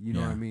mind. You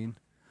know what I mean?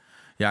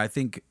 Yeah, I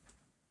think.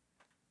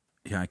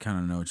 Yeah, I kind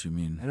of know what you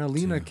mean. And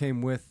Alina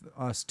came with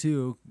us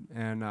too,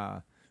 and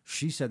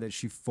she said that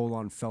she full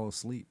on fell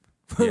asleep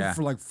for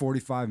like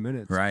 45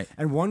 minutes. Right.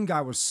 And one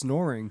guy was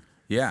snoring.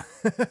 Yeah.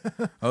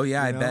 Oh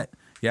yeah, I bet.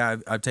 Yeah,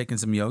 I've taken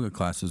some yoga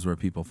classes where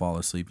people fall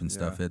asleep and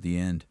stuff at the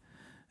end.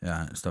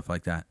 Yeah, stuff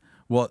like that.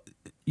 Well,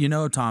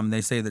 Tom,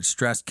 they say that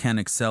stress can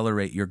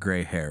accelerate your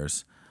gray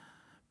hairs.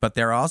 But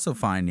they're also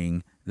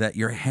finding that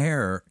your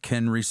hair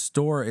can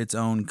restore its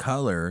own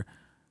color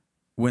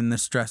when the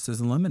stress is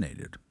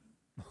eliminated.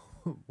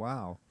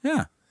 Wow.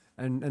 Yeah.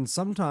 And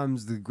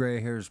sometimes the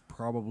gray hair is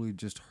probably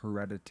just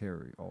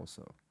hereditary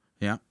also.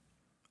 Yeah.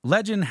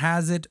 Legend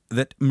has it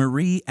that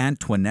Marie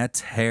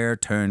Antoinette's hair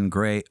turned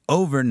gray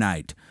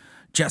overnight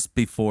just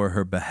before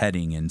her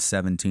beheading in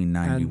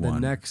 1791.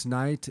 And the next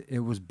night, it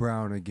was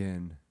brown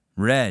again.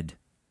 Red.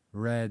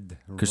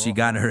 Because she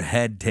got her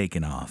head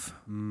taken off.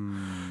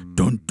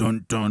 Dun,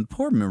 dun, dun.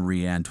 Poor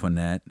Marie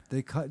Antoinette.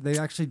 They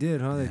actually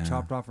did, huh? They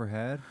chopped off her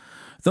head.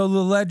 Though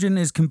the legend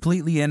is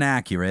completely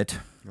inaccurate.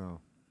 Oh.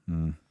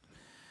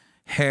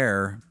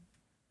 Hair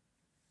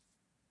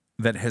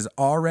that has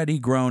already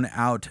grown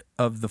out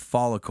of the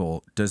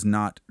follicle does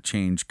not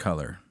change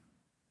color.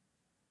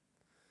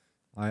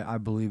 I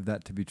believe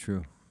that to be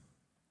true.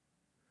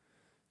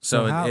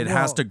 So it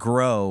has to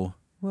grow.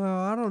 Well,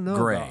 I don't know.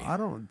 Gray. I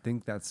don't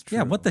think that's true.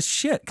 Yeah, what the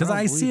shit? Because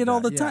I see it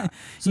all the time.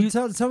 So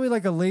tell me,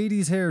 like a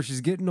lady's hair,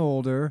 she's getting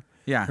older.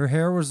 Yeah. Her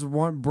hair was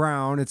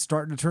brown. It's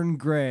starting to turn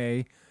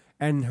gray.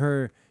 And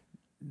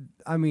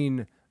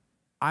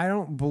I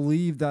don't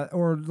believe that.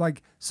 Or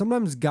like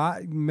sometimes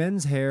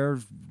men's hair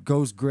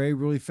goes gray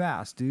really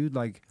fast, dude.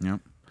 Like,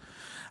 yep.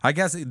 I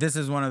guess this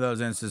is one of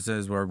those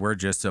instances where we're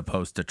just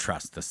supposed to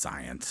trust the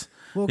science.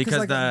 Well, because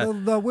like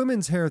the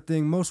women's hair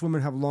thing, most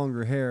women have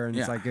longer hair, and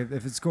it's like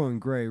if it's going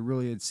gray,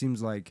 really, it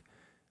seems like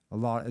a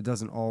lot. It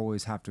doesn't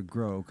always have to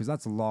grow because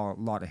that's a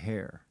lot of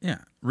hair. Yeah,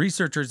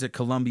 researchers at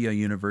Columbia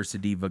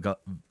University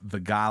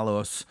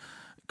Vagelos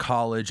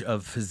College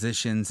of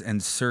Physicians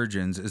and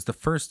Surgeons is the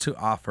first to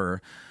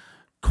offer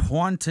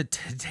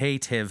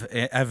quantitative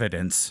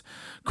evidence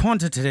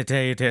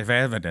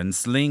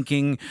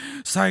linking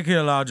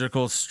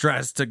psychological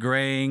stress to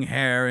graying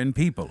hair in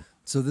people.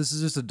 So this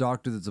is just a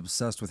doctor that's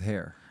obsessed with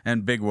hair.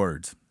 And big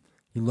words.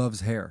 He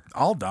loves hair.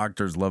 All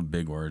doctors love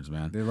big words,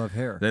 man. They love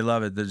hair. They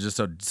love it. There's just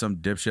some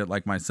dipshit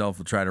like myself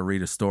will try to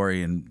read a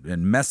story and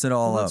mess it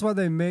all up. That's why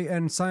they make,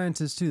 and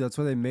scientists too, that's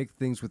why they make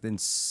things with,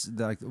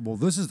 like, well,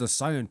 this is the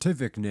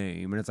scientific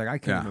name. And it's like, I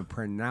can't even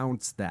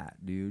pronounce that,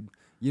 dude.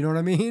 You know what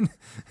I mean?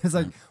 It's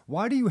like,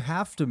 why do you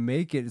have to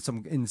make it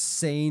some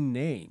insane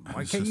name?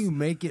 Why can't you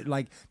make it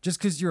like, just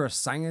because you're a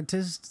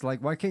scientist,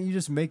 like, why can't you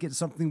just make it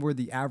something where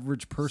the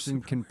average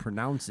person can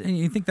pronounce it? And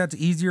you think that's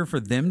easier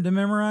for them to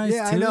memorize too?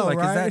 I know, like,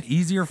 right? Is that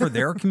easier for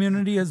their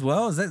community as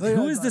well? Is that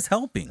who is this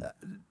helping?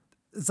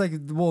 It's like,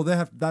 well, they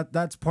have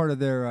that's part of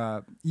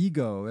their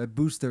ego. It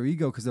boosts their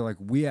ego because they're like,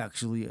 we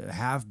actually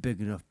have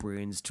big enough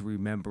brains to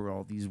remember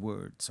all these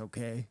words.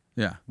 Okay,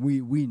 Yeah.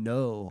 we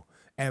know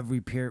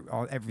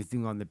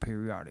everything on the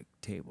periodic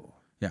table.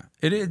 Yeah.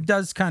 It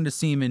does kind of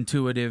seem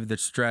intuitive that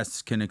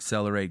stress can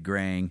accelerate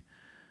graying.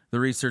 The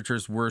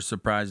researchers were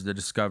surprised to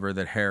discover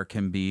that hair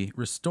can be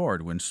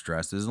restored when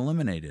stress is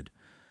eliminated.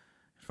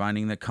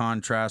 Finding the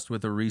contrast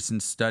with a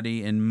recent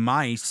study in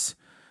mice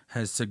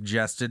has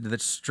suggested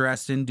that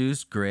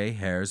stress-induced gray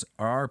hairs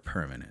are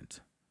permanent.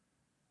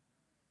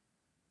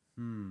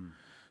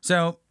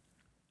 So,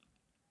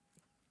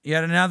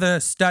 yet another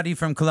study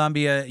from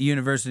Columbia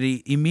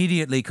University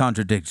immediately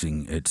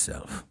contradicting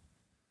itself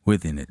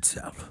within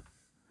itself.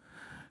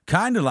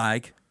 Kind of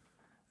like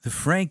the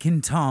Frank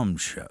and Tom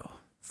show.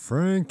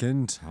 Frank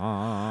and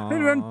Tom.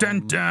 Dun,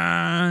 dun,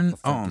 dun. The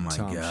Oh Frank and my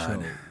Tom God.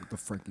 Show. The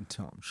Frank and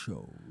Tom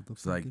Show. The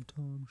It's Frank like, and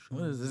Tom Show.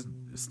 what is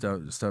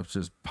this? Stuff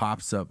just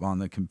pops up on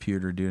the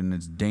computer, dude, and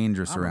it's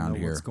dangerous I don't around know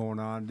here. what's going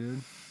on,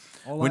 dude.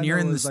 All When I you're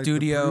know in the is, like,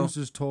 studio- the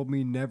producers told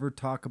me never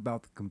talk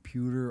about the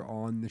computer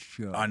on the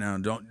show. I know.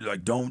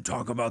 Don't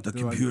talk about the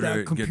They're like, computer. that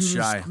It computer gets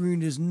shy.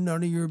 screen is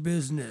none of your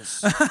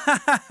business.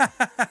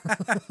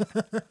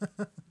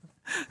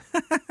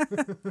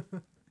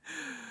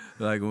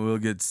 Like we'll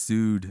get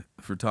sued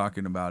for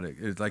talking about it.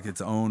 It's like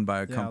it's owned by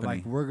a Yeah, company.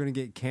 like we're gonna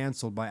get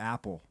canceled by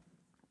Apple.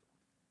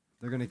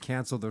 They're gonna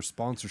cancel their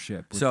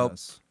sponsorship with So-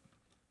 us.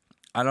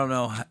 I don't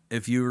know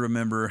if you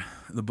remember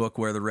the book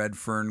Where the Red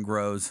Fern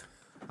Grows,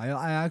 I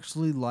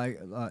actually like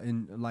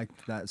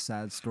that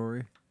sad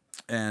story.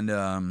 and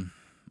I'm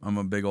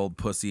a big old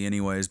pussy,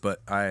 anyways.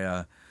 But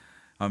I've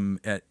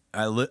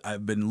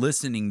been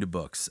listening to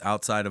books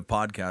outside of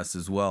podcasts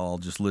as well.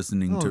 Just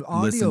listening Oh, to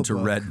an listen to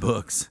audiobook. read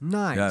books.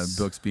 Nice. Yeah,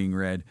 books being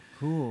read.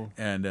 Cool.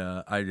 And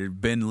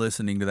I've been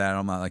listening to that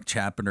on my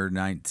chapter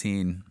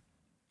 19,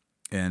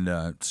 and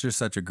it's just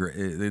such a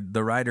great.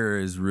 The writer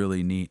is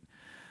really neat.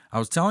 I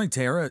was telling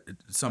Tara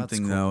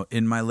something That's cool. though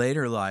in my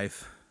later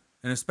life,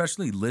 and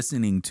especially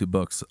listening to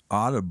books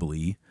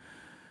audibly,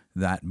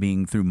 that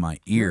being through my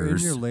You're in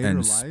ears your later and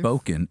life?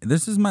 spoken.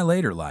 This is my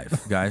later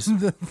life, guys.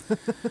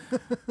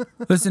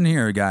 Listen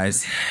here,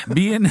 guys.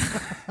 Being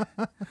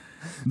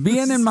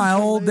in my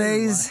old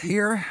days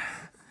here.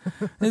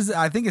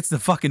 I think it's the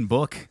fucking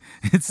book.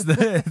 It's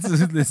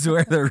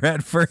where the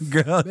red fern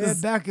grows.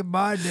 Man, back in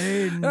my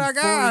day, in Oh,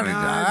 God,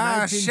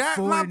 I shat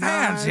my 1949,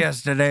 pants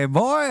yesterday,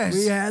 boys.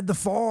 we had the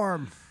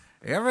farm.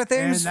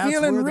 Everything's And that's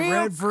feeling where the real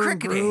red fern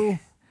crickety. grew.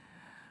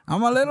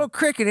 I'm a little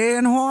crickety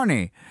and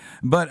horny.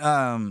 But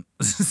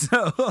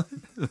so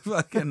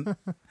fucking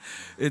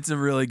it's a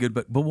really good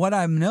book. But what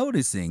I'm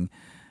noticing,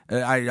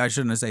 I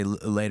shouldn't say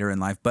later in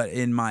life, but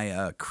in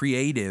my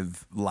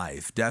creative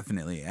life,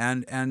 definitely.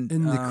 And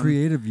In the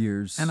creative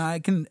years. and I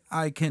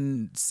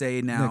can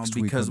say now, Next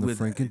week because on the with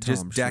Frank and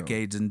just Tom Show.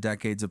 decades and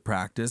decades of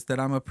practice, that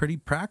I'm a pretty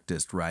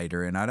practiced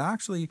writer, and I've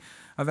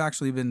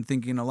actually been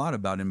thinking a lot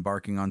about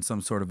embarking on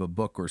some sort of a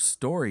book or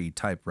story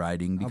type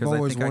writing, because I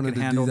always think I wanted could to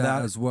do handle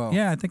that as well.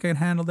 Yeah, I think I could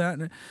handle that.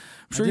 I'm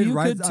sure I did you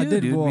write- could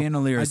too, dude. Being a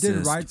lyricist, I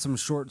did write some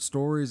short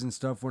stories and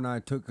stuff when I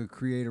took a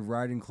creative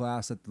writing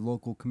class at the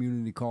local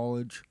community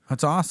college.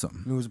 That's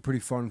awesome. It was a pretty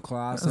fun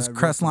class. That's I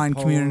wrote some Crestline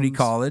Community poems,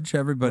 College.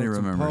 Everybody wrote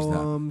some remembers that.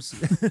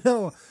 poems.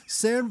 No,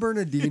 San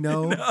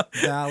Bernardino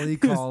Valley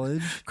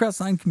College.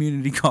 Crestline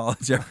Community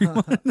College.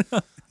 Everyone.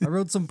 I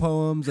wrote some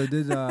poems. I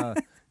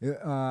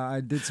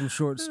did some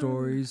short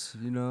stories,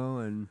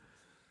 and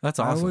That's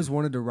I awesome. always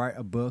wanted to write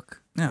a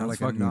book. Yeah, or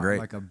that's like fucking great.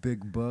 like a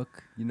big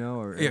book,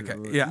 or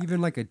Yeah. even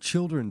like a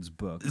children's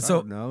book. So- I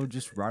don't know,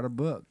 just write a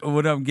book.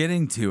 What I'm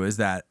getting to is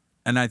that,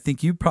 and I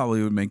think you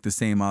probably would make the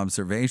same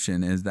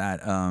observation, is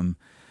that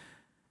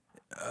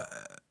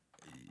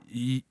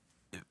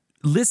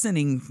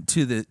listening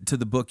to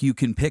the book, you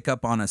can pick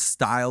up on a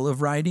style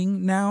of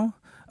writing now.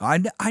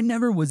 I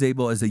never was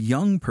able, as a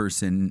young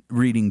person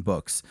reading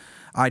books,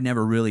 I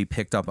never really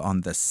picked up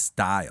on the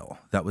style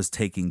that was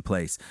taking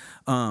place.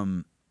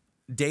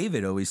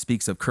 David always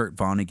speaks of Kurt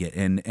Vonnegut,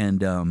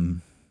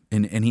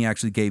 and he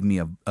actually gave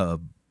me a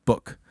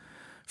book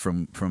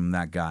from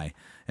that guy,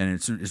 and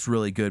it's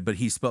really good. But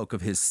he spoke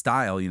of his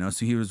style,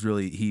 so he was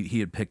really he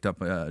had picked up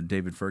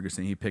David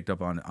Ferguson. He picked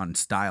up on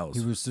styles.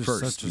 He was just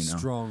first, such a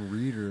strong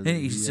reader. And that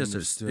he's he just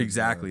understood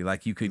exactly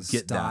like you could the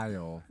get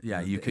style, that.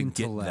 Yeah, the you could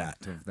get that.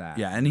 intellect of that.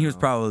 Yeah, and he was he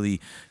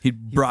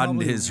broadened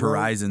probably his wrote-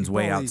 horizons he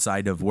way probably-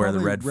 outside of he where the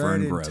probably red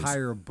fern read grows.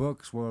 Entire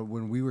books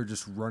when we were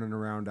just running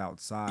around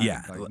outside,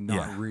 Yeah, not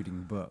yeah.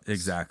 reading books.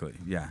 Exactly.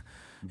 Yeah,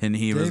 and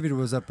he was David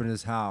was up in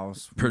his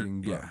house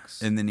reading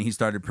books, and then he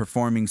started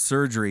performing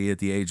surgery at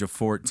the age of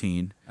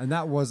 14. and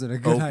that wasn't a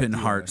good Open idea.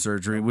 heart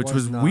surgery, That which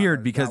was not-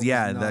 weird because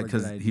that was not a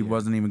good he idea.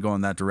 wasn't even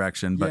going that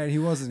direction. But Yeah, he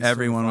wasn't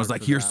everyone was certified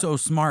like, for "You're that." so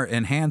smart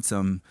and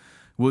handsome.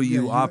 Will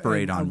Yeah, you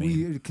operate and on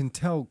me?" We can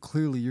tell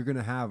clearly you're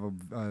gonna have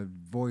a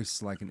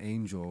voice like an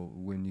angel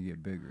when you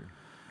get bigger.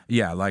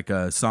 Yeah, like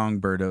a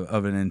songbird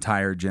of an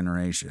entire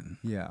generation.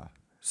 Yeah,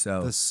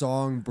 So the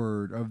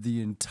songbird of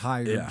the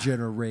entire Yeah.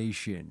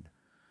 generation.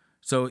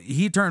 So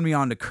he turned me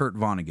on to Kurt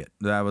Vonnegut.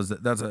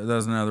 That's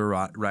another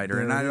writer,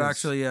 There and it I've is.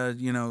 actually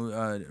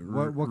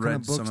What kind read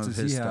of books some of does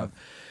his he stuff.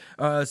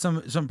 have?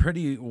 Some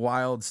pretty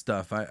wild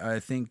stuff. I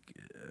think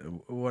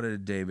what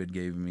did David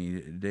gave me?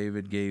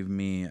 David gave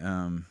me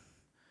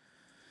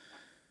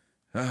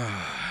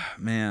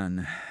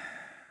man,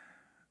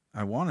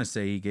 I want to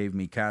say he gave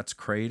me Cat's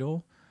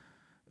Cradle,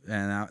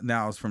 and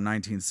that was from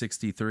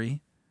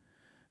 1963.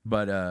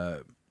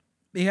 But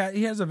he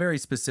has a very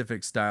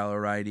specific style of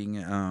writing.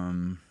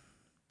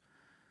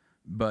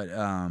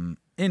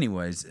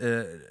 Anyways,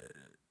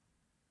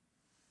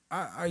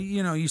 I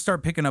you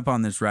start picking up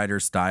on this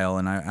writer's style,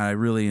 and I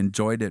really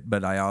enjoyed it.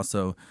 But I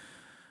also,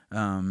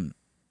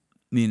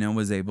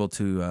 was able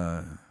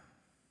to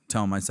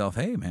tell myself,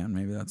 hey, man,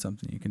 maybe that's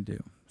something you can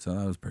do. So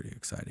that was pretty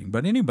exciting.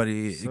 But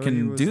anybody So he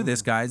can was do on-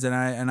 this, guys, and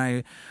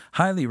I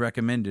highly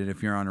recommend it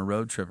if you're on a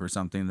road trip or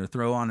something to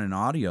throw on an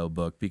audio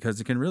book because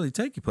it can really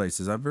take you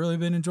places. I've really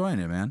been enjoying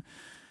it, man.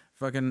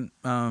 Fucking,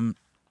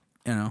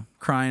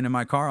 crying in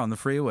my car on the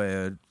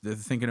freeway,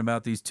 thinking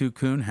about these two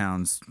coon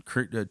hounds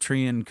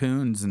treeing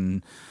coons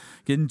and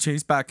getting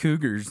chased by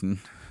cougars, and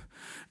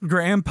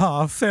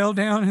Grandpa fell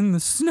down in the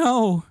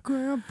snow.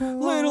 Grandpa.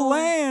 Little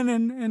Ann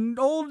and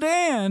old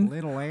Dan.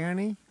 Little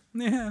Annie.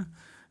 Yeah.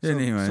 So,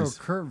 Anyways.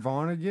 so Kurt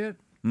Vonnegut.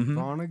 Mhm.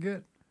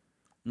 Vonnegut.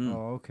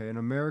 Oh, okay. An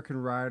American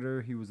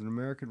writer. He was an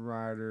American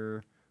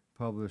writer.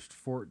 Published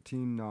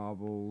 14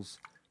 novels,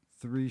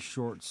 3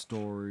 short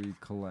story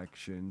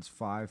collections,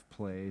 5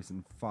 plays,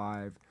 and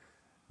 5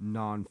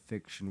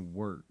 nonfiction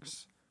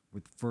works,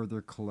 with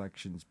further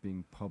collections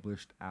being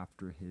published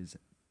after his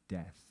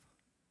death.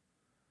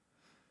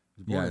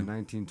 He was born in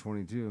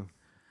 1922.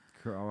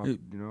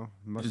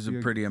 Must He's be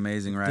a pretty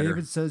amazing writer.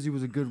 David says he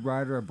was a good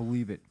writer. I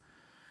believe it.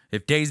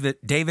 If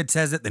David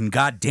says it, then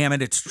God damn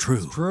it, it's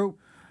true. It's true.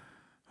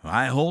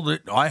 I hold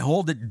it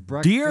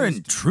dear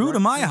and true to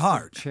my Breakfast of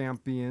heart.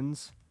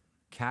 Champions,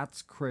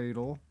 Cat's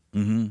Cradle.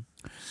 Mm-hmm.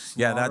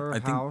 Yeah, I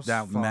think Slaughterhouse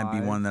that might be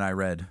 5, one that I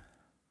read.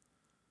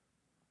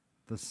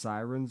 The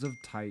Sirens of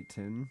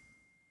Titan.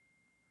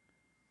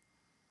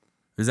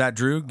 Is that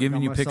Drew I giving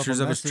got you myself pictures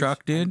a of his message.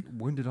 truck, dude?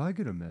 When did I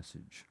get a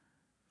message?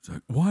 It's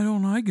like, why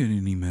don't I get any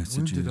When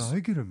messages? did I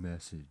get a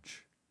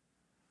message?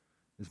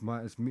 It's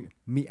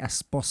mi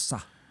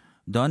esposa.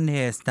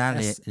 ¿Dónde está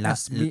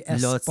mi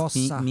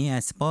esposa. mi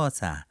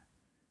esposa?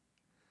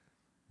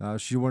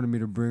 She wanted me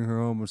to bring her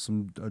home with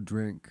a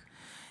drink.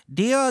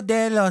 Dia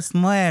de los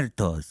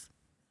Muertos.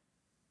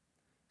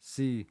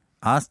 Sí,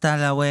 Hasta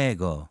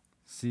luego,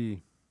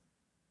 sí,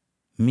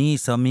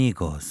 mis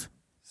amigos.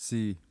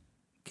 sí,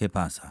 ¿Qué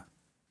pasa?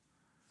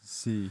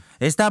 sí.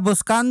 ¿Está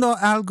buscando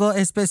algo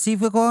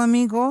específico,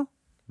 amigo?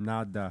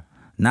 Nada.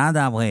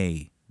 Nada,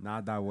 güey.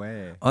 Nada,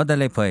 güey.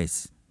 Ódale,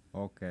 pues.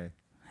 Okay.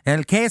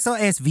 El queso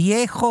es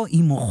viejo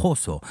y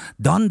mojoso.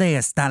 ¿Dónde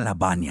está la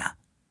baña?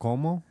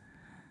 ¿Cómo?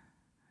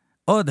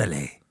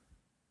 Ódale.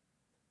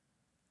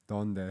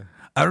 ¿Dónde?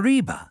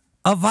 Arriba.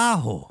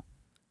 Abajo.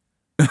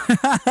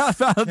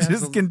 I'll just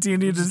Canceled.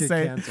 continue We'll to just get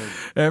say canceled.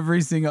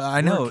 every single.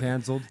 I know. We're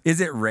canceled.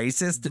 Is it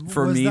racist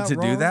for Was me that to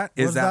do wrong? that?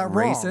 Is Was that that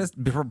wrong?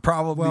 racist?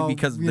 Probably Well,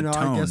 because of the tone.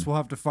 I guess we'll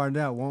have to find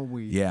out, won't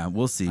we? Yeah,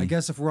 we'll see. I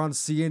guess if we're on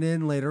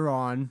CNN later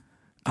on,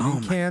 Oh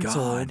getting my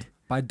canceled God.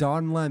 by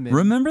Don Lemon.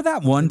 Remember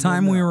that one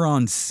time we were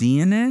on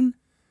CNN?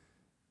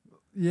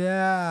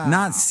 Yeah.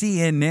 Not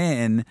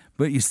CNN,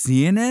 but you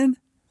CNN?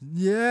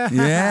 Yeah.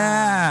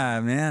 Yeah,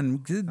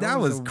 man. That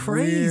was a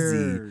crazy.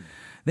 weird-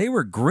 They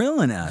were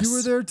grilling us. You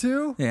were there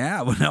too?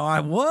 Yeah, well, no, I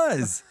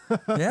was.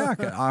 Yeah,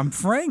 I'm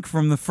Frank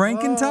from the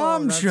Frank and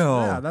Tom that's- Show.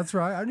 Yeah, that's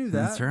right. I knew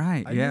that. That's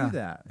right. I yeah. knew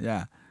that.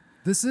 Yeah.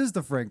 This is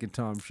the Frank and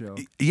Tom Show.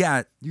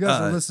 Yeah. You guys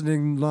are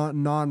listening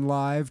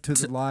non-live to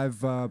the live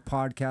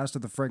podcast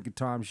of the Frank and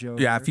Tom Show.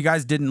 Yeah, here. if you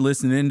guys didn't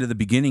listen into the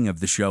beginning of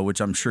the show,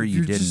 which I'm sure you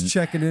You're didn't. just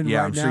checking in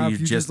yeah, right I'm now. sure If you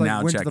you just like now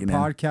went to the checking in.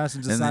 podcast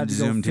and then decided to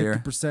go zoomed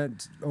here.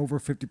 50% over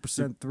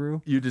 50%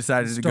 through. You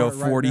decided to go Start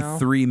right now.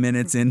 43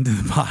 minutes into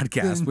the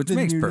podcast, Then- which then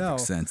makes you perfect know.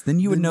 sense. Then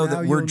you would Then know now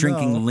that we're you'll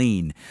drinking know.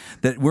 lean,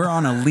 that we're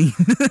on a lean.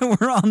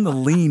 We're on the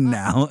lean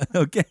now.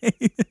 Okay.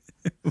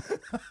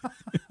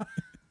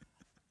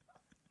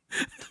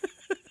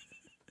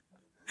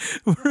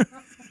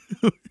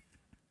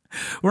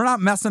 We're not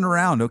messing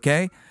around,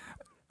 okay?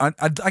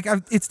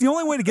 It's the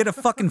only way to get a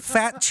fucking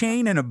fat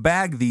chain in a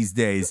bag these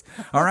days.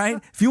 All right,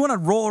 if you want to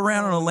roll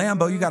around on a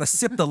Lambo, you got to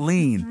sip the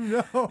lean.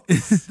 No,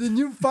 then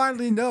you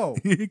finally know.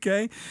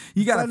 Okay,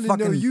 you got to Finally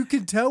fucking know. You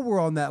can tell we're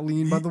on that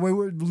lean. By the way,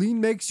 lean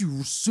makes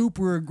you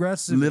super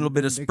aggressive. little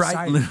bit of and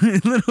Sprite,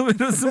 excited. little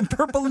bit of some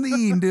purple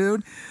lean,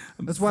 dude.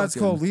 That's why it's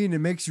called lean. It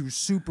makes you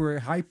super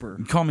hyper.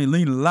 Call me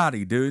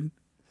LeanAlottie, dude.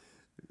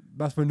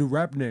 That's my new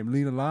rap name,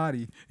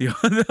 LeanAlottie.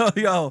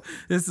 Yo,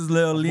 this is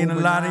Lil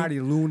LeanAlottie.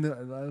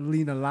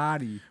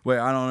 LeanAlottie. Wait,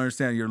 I don't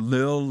understand. You're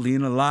Lil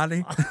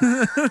LeanAlottie?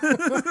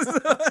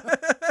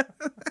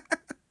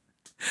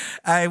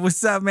 Hey,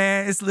 what's up,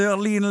 man? It's Lil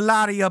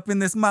LeanAlottie up in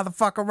this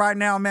motherfucker right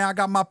now, man. I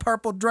got my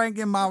purple drink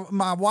in my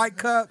white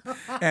cup,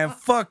 and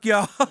fuck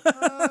y'all.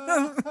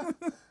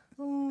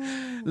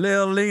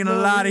 Lil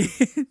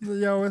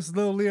LeanAlottie. Yo, it's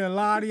little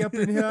LeanAlottie up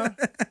in here.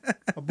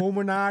 A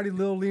Boominati,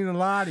 little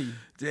LeanAlottie.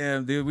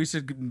 Damn, dude, we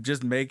should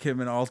just make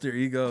him an alter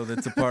ego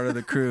that's a part of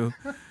the crew.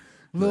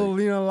 Little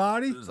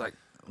LeanAlottie. It's like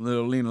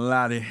Lil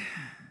LeanAlottie.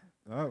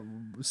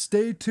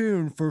 Stay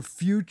tuned for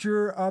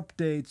future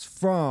updates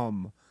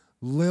from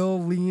Lil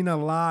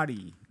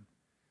LeanAlottie.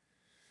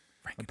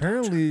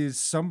 Apparently,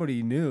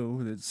 somebody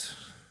new that's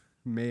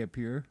may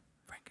appear.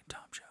 Frank and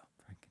Tom show.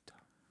 Frank and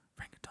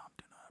Tom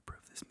do not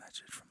approve this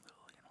message from Lil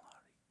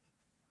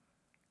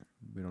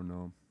LeanAlottie. We don't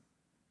know.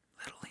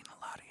 Little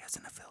LeanAlottie has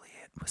an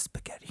affiliate with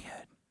Spaghetti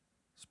Head.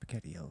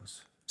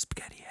 SpaghettiOs.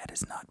 Spaghetti Head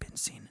has not been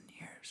seen in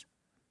years.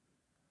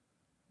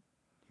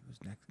 He was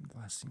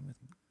last seen with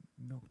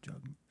Milk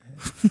Jug Head.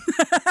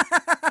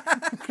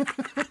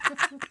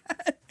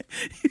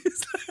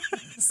 He's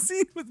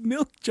seen with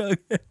Milk Jug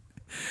Head.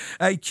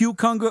 Hey,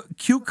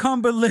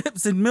 cucumber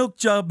lips and milk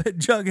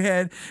jug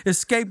head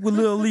escaped with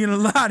Lil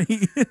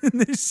LeanAlottie.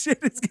 This shit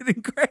is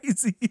getting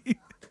crazy.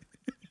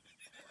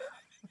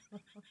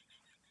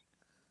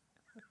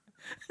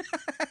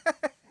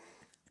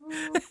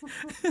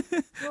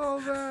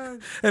 Oh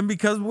man! And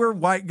because we're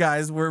white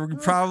guys, we're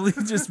probably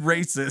just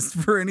racist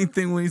for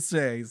anything we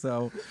say.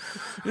 So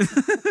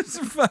it's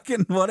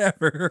fucking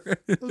whatever.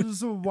 Those are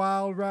some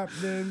wild rap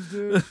names,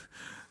 dude.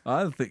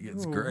 I think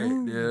it's great,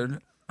 dude.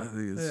 I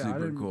think it's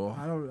super cool.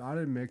 I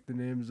didn't make the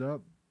names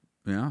up.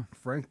 Yeah.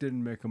 Frank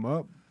didn't make them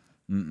up.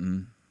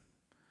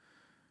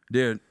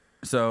 Dude,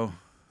 so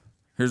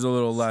here's a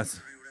little less.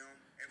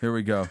 Here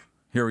we go,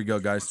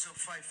 guys. What's up,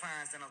 fight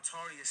fans? The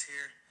Notorious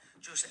here.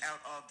 Just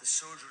out of the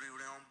surgery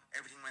room.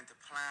 Everything went to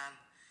plan.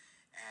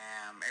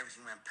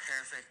 Everything went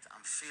perfect.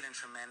 I'm feeling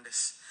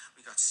tremendous.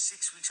 We got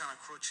 6 weeks on a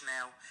crutch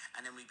now,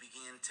 and then we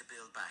begin to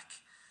build back.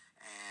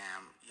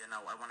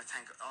 I want to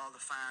thank all the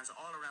fans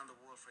all around the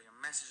world for your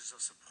messages of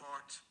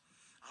support.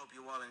 I hope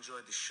you all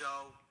enjoyed the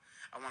show.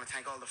 I want to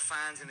thank all the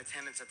fans in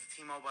attendance at the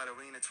T-Mobile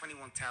Arena,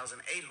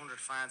 21,800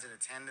 fans in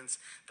attendance.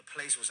 The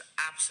place was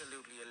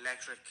absolutely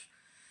electric.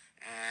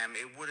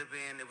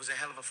 It was a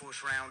hell of a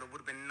first round. It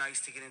would have been nice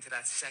to get into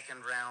that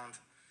second round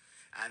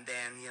and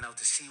then,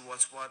 to see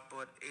what's what.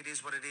 But it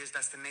is what it is.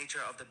 That's the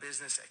nature of the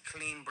business. A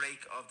clean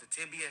break of the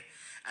tibia,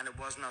 and it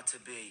was not to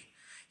be.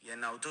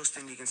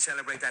 Dustin, you can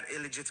celebrate that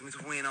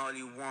illegitimate win all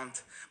you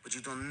want, but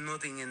you've done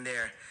nothing in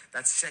there.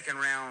 That second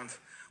round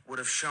would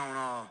have shown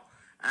all.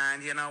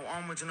 And,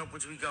 onwards and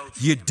upwards we go.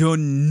 You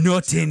done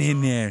nothing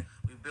in there.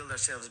 We build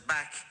ourselves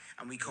back,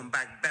 and we come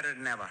back better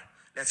than ever.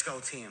 Let's go,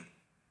 team.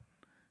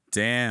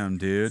 Damn,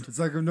 dude. It's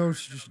like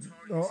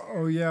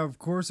oh yeah, of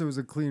course it was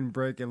a clean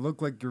break. It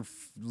looked like your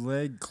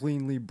leg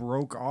cleanly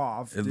broke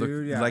off. It dude.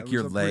 looked Yeah, like it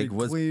your a leg pretty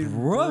was clean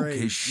broke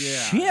break. as Yeah,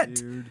 shit.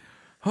 Dude.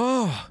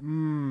 Oh.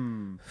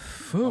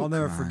 I'll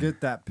never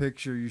forget that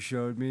picture you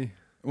showed me.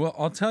 Well,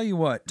 I'll tell you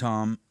what,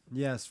 Tom.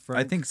 Yes,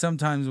 Frank. I think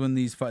sometimes when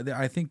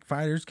I think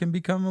fighters can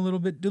become a little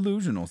bit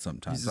delusional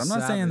sometimes. I'm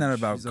not saying that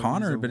about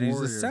Conor, but he's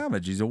a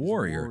savage. He's a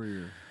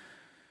warrior.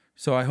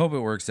 So I hope it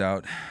works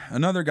out.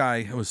 Another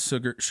guy was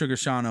Sugar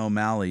Sean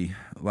O'Malley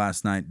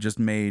last night. Just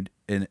made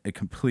a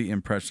complete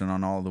impression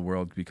on all the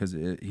world because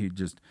the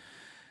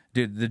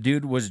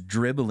dude was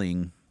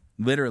dribbling,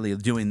 literally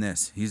doing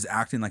this. He's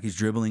acting like he's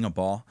dribbling a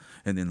ball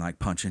and then like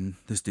punching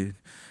this dude,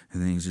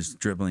 and then he's just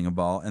dribbling a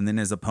ball, and then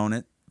his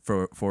opponent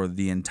for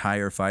the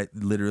entire fight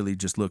literally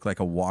just looked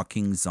like a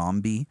walking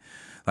zombie.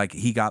 Like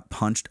he got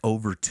punched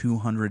over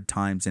 200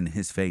 times in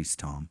his face,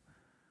 Tom.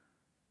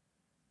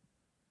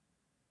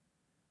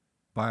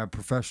 By a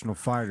professional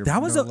fighter.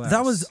 That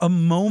was a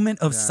moment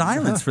of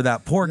silence for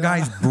that poor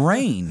guy's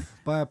brain.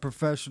 By a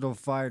professional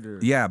fighter.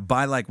 Yeah,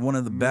 by like one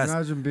of the best.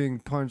 Imagine being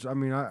punched.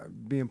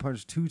 Being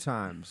punched 2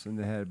 times in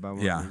the head by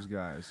one of those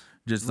guys.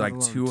 Just like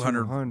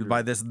 200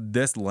 by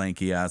this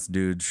lanky ass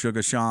dude,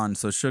 Sugar Sean.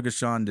 So Sugar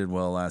Sean did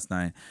well last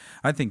night.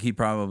 I think he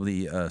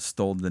probably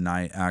stole the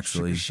night,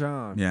 actually. Sugar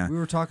Sean. Yeah. We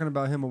were talking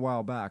about him a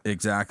while back.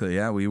 Exactly.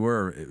 Yeah, we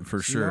were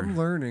for sure. I'm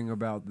learning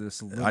about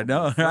this a little I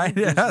know, bit. right?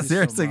 Yeah,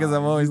 seriously, because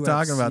I'm always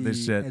talking about this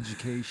UFC shit.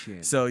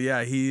 Education. So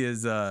yeah, he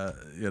is.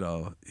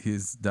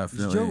 He's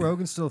definitely. Is Joe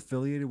Rogan still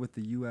affiliated with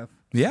the UFC?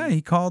 Yeah,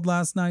 he called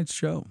last night's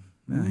show.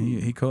 Yeah,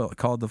 he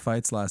called the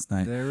fights last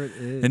night. There it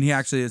is. And he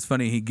actually, it's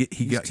funny.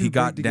 He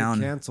got down.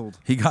 Canceled.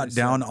 He got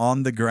down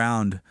on the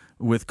ground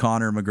with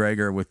Conor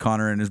McGregor, with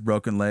Conor and his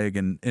broken leg,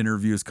 and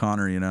interviews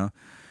Conor.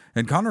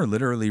 And Conor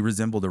literally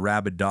resembled a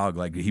rabid dog.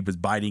 Like he was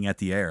biting at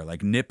the air,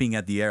 like nipping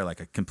at the air, like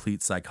a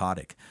complete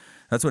psychotic.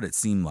 That's what it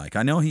seemed like.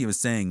 I know he was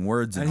saying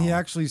words, and he all.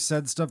 actually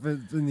said stuff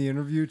in the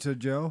interview to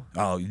Joe.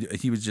 Oh,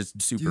 he was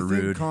just super Do you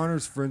think rude.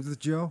 Conor's friends with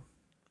Joe?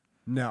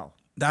 No.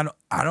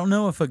 I don't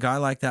know if a guy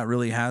like that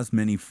really has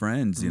many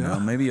friends, you know,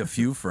 maybe a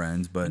few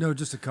friends, but no,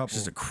 just a couple.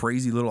 Just a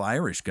crazy little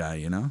Irish guy,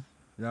 you know?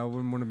 Yeah, I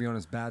wouldn't want to be on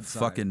his bad side.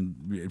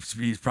 Fucking,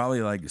 he's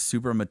probably like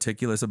super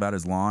meticulous about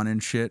his lawn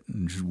and shit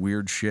and just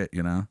weird shit,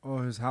 you know? Oh,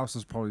 his house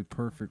is probably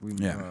perfectly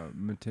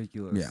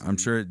meticulous. Yeah, I'm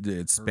sure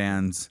it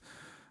spans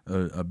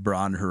a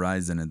broad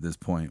horizon at this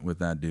point with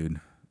that dude.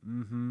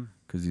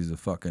 because he's a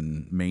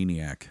fucking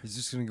maniac. He's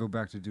just gonna go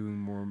back to doing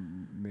more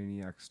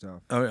maniac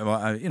stuff. Oh, well,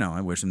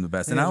 I wish him the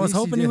best, and Hey, I at was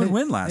least hoping he would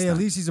win last Hey, time. at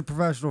least he's a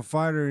professional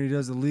fighter and he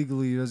does it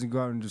legally. He doesn't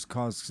go out and just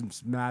cause some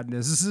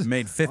madness.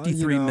 Made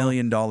 $53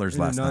 million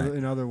last night.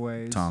 In other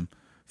ways, Tom,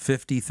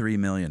 $53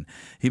 million.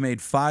 He made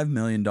 $5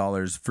 million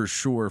for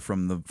sure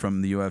from the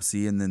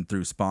UFC, and then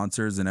through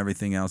sponsors and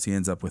everything else, he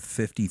ends up with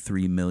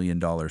 $53 million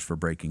for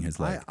breaking his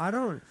leg. I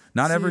don't.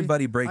 Not see,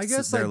 everybody breaks I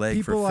guess, their like,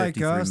 leg for people $53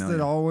 like us million.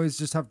 that always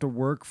just have to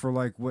work for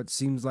like what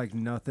seems like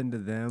nothing to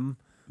them.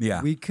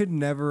 Yeah. We could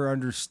never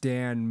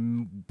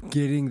understand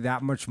getting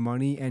that much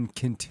money and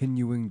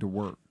continuing to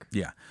work.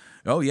 Yeah.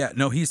 Oh yeah.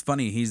 No, he's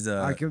funny. He's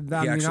I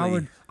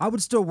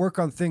would still work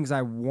on things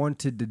I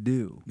wanted to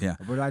do. Yeah.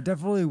 But I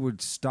definitely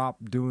would stop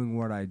doing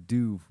what I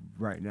do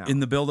right now. In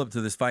the build up to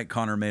this fight,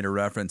 Conor made a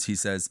reference. He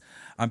says,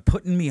 "I'm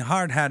putting me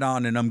hard hat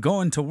on and I'm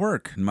going to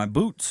work in my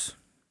boots."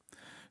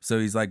 So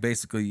he's like,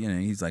 basically,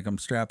 he's like, I'm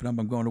strapping up.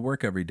 I'm going to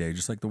work every day,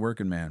 just like the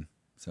working man.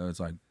 So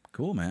it's like,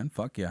 cool, man.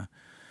 Fuck yeah.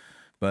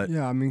 But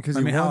yeah, I mean, because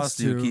how else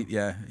do you keep?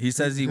 Yeah, he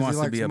says he wants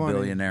to be a money.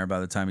 billionaire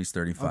by the time he's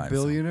 35. A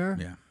billionaire?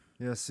 So, yeah.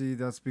 Yeah, see,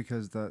 that's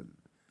because that's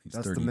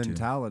 32. the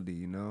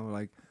mentality,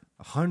 like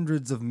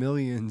hundreds of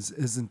millions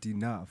isn't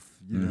enough,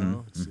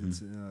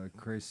 It's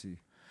crazy.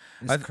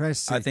 It's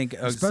crazy. I think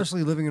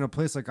especially living in a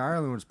place like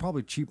Ireland where it's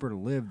probably cheaper to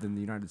live than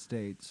the United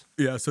States.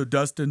 Yeah, so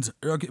Dustin's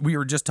we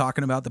were just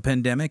talking about the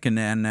pandemic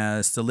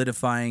and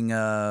solidifying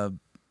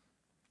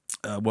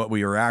what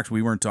we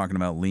weren't talking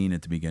about lean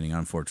at the beginning,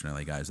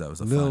 unfortunately, guys. That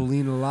was a Little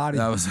LeanAlottie.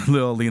 That was a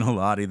little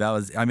LeanAlottie.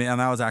 And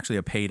that was actually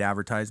a paid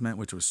advertisement,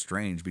 which was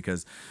strange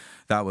because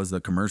that was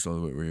the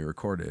commercial that we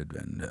recorded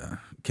and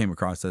came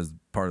across as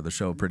part of the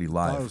show pretty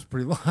live. It was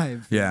pretty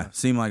live. Yeah,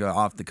 seemed like an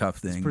off-the-cuff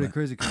thing. It's pretty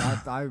crazy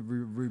because I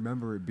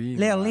remember it being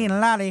Little live.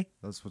 LeanAlottie.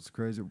 That's what's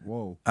crazy.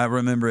 Whoa. I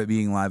remember it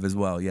being live as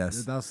well,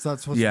 yes. That's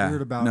what's Yeah,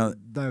 weird about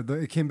no. it.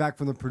 It came back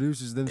from the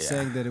producers, them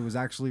saying that it was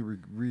actually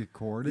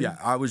recorded. Yeah,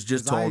 I was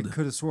just 'Cause told. I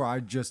could have swore I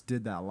just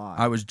did that live.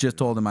 I was just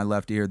told in my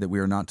left ear that we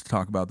are not to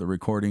talk about the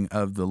recording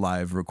of the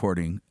live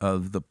recording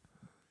of the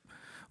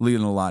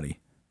LeanAlottie.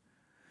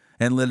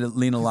 And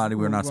LeanAlottie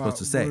we're not supposed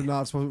to say. We're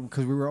not supposed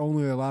because we were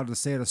only allowed to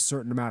say it a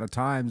certain amount of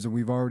times, and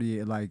we've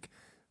already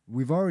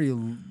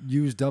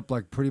used up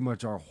like pretty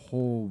much our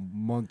whole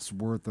month's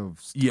worth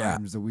of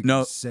times that we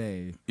can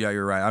say. Yeah,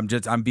 you're right.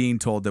 I'm being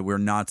told that we're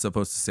not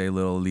supposed to say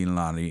little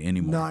LeanAlottie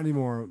anymore. Not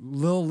anymore.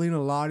 Lil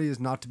LeanAlottie is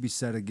not to be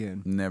said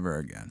again. Never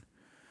again.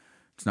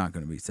 It's not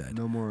going to be said.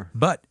 No more.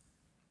 But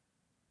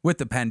with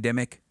the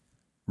pandemic,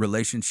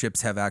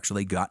 relationships have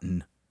actually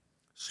gotten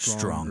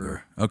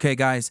stronger. Okay,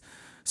 guys?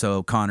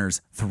 So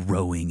Conor's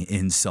throwing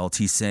insults.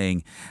 He's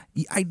saying,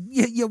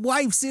 your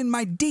wife's in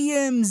my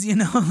DMs,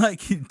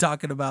 like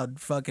talking about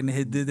fucking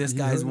this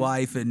guy's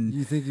wife. And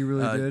you think he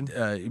really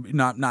did?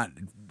 Not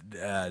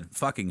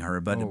fucking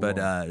her, but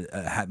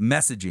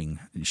messaging.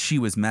 She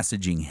was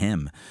messaging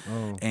him.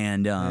 Oh.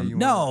 And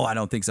no, I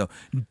don't think so.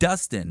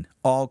 Dustin,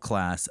 all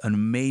class, an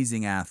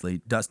amazing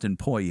athlete. Dustin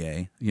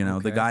Poirier,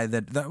 the guy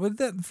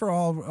that for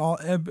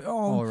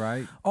all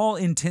right, all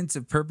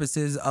intensive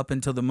purposes, up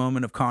until the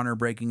moment of Conor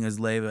breaking his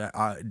leg,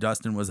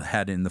 Dustin was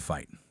ahead in the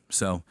fight.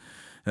 So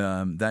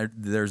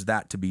there's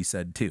that to be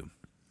said too.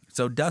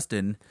 So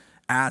Dustin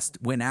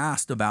when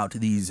asked about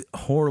these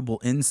horrible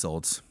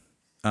insults,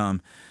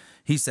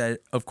 he said,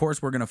 of course,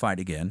 we're going to fight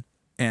again,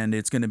 and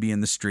it's going to be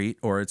in the street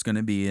or it's going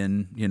to be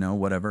in,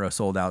 whatever, a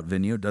sold out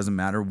venue. It doesn't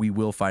matter. We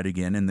will fight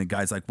again. And the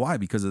guy's like, why?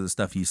 Because of the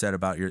stuff you said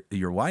about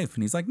your wife.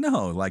 And he's like,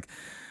 no, like,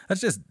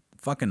 that's just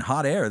fucking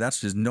hot air.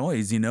 That's just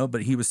noise,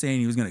 but he was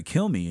saying he was going to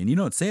kill me. And you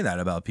don't say that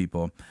about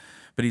people.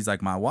 But he's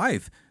like, my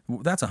wife,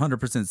 that's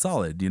 100%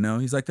 solid.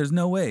 He's like, there's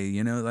no way,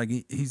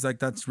 he's like,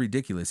 that's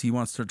ridiculous. He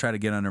wants to try to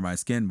get under my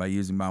skin by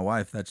using my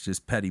wife. That's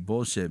just petty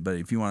bullshit. But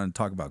if you want to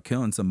talk about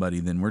killing somebody,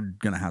 then we're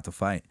going to have to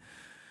fight.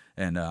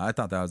 And I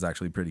thought that was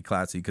actually pretty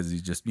classy because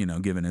he's just,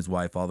 giving his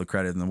wife all the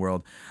credit in the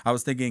world. I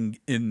was thinking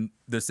in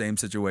the same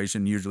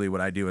situation, usually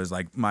what I do is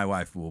like, my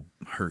wife will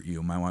hurt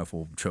you. My wife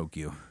will choke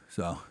you.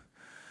 So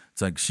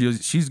it's like,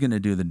 she's going to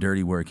do the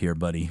dirty work here,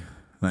 buddy.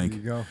 Like, there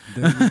you go.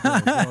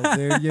 Well,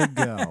 there you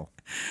go.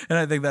 And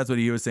I think that's what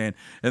he was saying.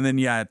 And then,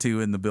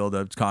 in the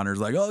build-up, Conor's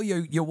like, oh,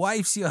 your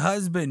wife's your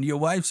husband. Your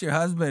wife's your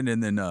husband.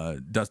 And then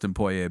Dustin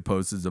Poirier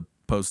posts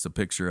a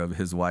picture of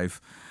his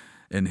wife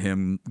and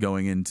him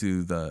going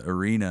into the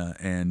arena.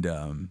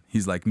 And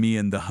he's like, me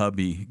and the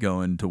hubby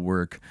going to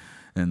work.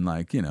 And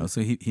like,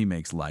 so he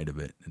makes light of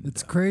it. And,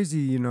 it's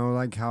crazy,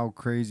 like how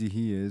crazy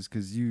he is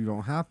because you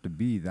don't have to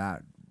be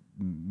that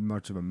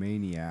much of a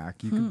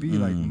maniac. You could be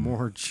like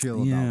more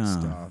chill about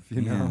stuff,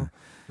 know.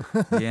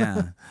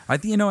 Yeah, I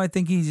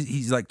think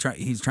he's like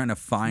he's trying to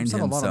find He's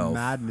himself. A lot of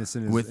madness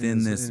in his, within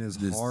in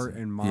this heart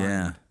and mind.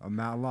 Yeah,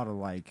 a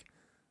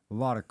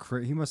lot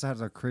of he must have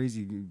had a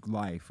crazy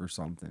life or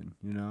something,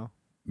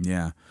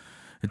 Yeah,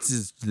 it's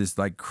just this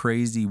like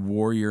crazy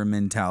warrior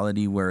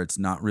mentality where it's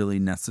not really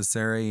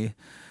necessary,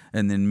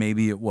 and then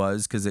maybe it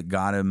was because it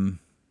got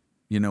him.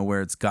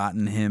 Where it's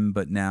gotten him,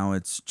 but now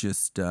it's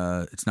just,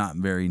 it's not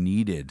very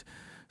needed.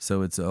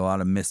 So it's a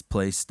lot of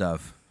misplaced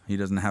stuff. He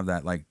doesn't have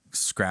that like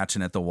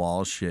scratching at the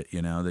wall shit,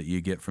 you know, that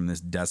you get from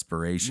this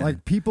desperation.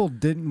 Like people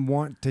didn't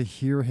want to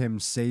hear him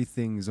say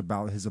things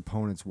about his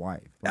opponent's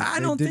wife. Like, I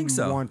don't think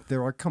so.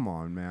 They're like, come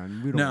on,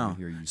 man, we don't want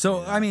to hear you. So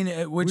say that. I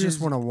mean, we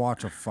just want to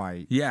watch a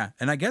fight. Yeah,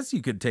 and I guess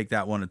you could take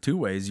that one of two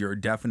ways. You're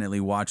definitely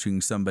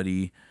watching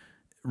somebody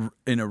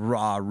in a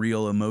raw,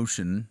 real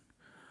emotion,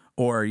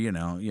 or you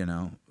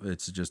know,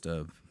 it's just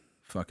a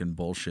fucking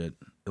bullshit.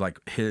 Like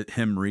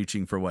him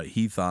reaching for what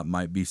he thought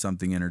might be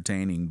something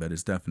entertaining, but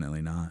it's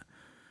definitely not.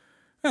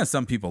 Yeah,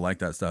 some people like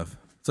that stuff.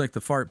 It's like the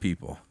fart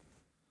people.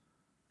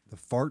 The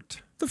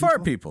fart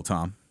people,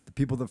 Tom. The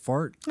people that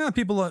fart? Yeah,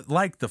 people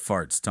like the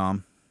farts,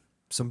 Tom.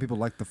 Some people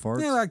like the farts?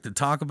 They like to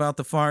talk about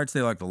the farts.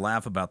 They like to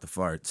laugh about the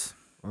farts.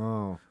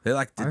 Oh. They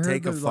like to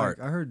take a fart.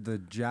 I heard the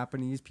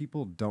Japanese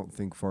people don't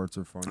think farts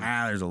are funny.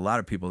 There's a lot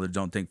of people that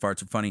don't think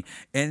farts are funny.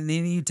 And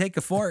then you take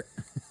a fart.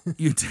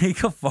 You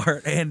take a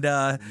fart and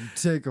you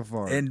take a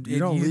fart. And you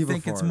don't leave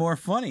think a fart. it's more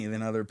funny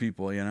than other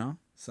people, you know?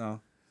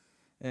 So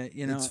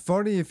you know, it's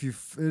funny if you.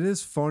 It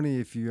is funny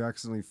if you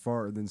accidentally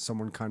fart and then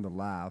someone kind of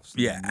laughs.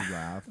 And yeah. you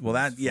laugh. Well,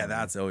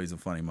 that's always a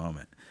funny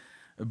moment.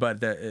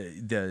 But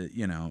the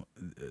you know,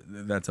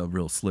 that's a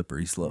real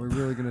slippery slope. Are we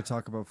really going to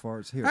talk about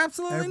farts here?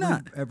 Absolutely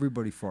not.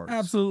 Everybody farts.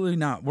 Absolutely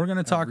not. We're going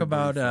to talk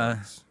Everybody about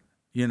farts.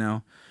 you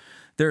know,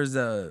 there's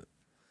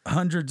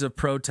hundreds of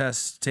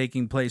protests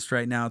taking place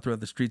right now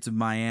throughout the streets of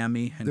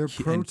Miami and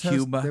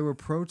Cuba. They were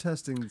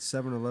protesting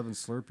 7-Eleven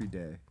Slurpee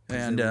Day.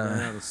 And they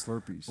ran out of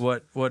Slurpees.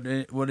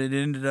 What it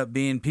ended up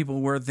being,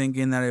 people were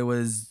thinking that it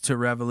was to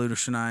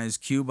revolutionize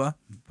Cuba,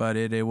 but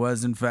it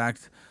was in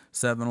fact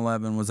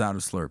 7-Eleven was out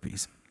of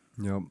Slurpees.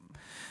 Yep.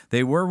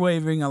 They were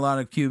waving a lot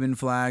of Cuban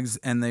flags,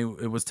 and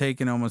it was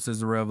taken almost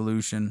as a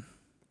revolution.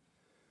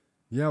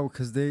 Yeah,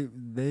 because they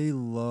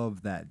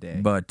love that day.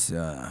 But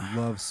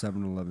love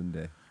 7-Eleven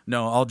Day.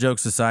 no, all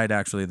jokes aside,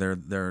 actually,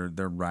 they're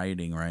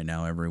rioting right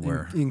now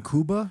everywhere. In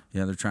Cuba?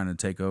 Yeah, they're trying to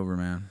take over,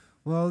 man.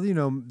 Well, you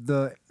know,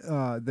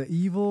 the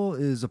evil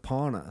is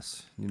upon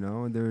us, you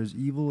know, and there is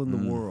evil in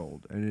the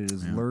world, and it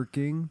is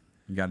lurking.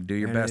 You got to do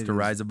your and best it to is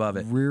rise above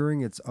it.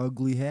 rearing its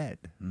ugly head.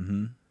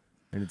 Mm-hmm.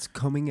 And it's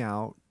coming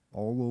out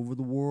all over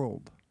the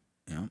world.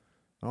 Yeah. And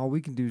all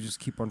we can do is just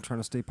keep on trying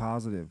to stay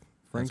positive.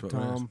 Frank That's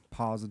what it is. Tom,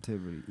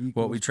 positivity equals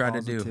What we try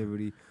to do.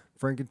 positivity.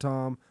 Frank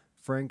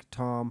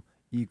Tom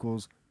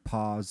equals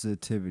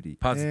positivity.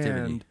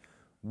 Positivity. And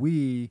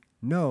we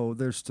know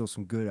there's still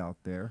some good out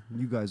there.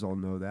 You guys all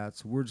know that.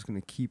 So we're just going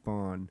to keep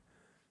on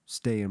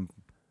staying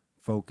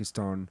focused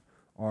on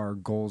our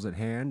goals at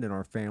hand and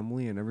our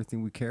family and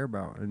everything we care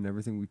about and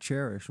everything we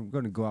cherish. And we're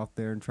going to go out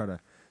there and try to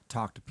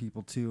talk to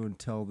people too and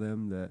tell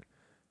them that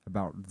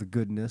about the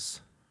goodness.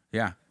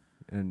 Yeah.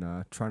 And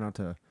try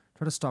to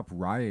stop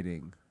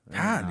rioting.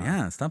 God,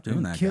 yeah, stop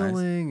doing that,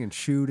 killing guys. and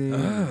shooting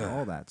and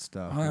all that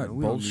stuff. All that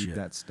we don't bullshit. need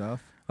that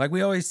stuff. Like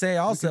we always say, We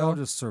can all also,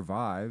 just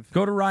survive.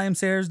 go to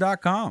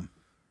RhymeSayers.com.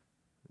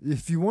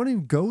 If you want to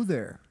go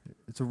there,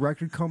 it's a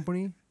record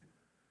company.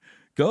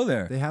 Go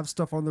there. They have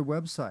stuff on their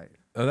website.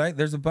 All right,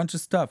 there's a bunch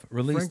of stuff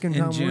released Frank and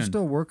in Tom, June. we're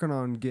still working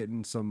on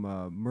getting some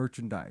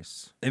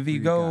merchandise. If for you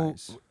go,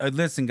 guys.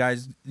 listen,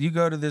 guys, you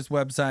go to this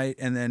website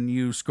and then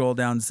you scroll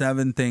down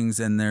 7 things,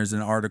 and there's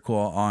an article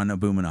on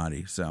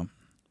Illuminati. So,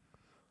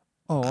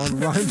 on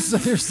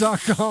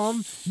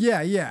rhymesayers.com?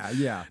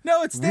 Yeah.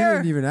 no, it's We there.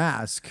 didn't even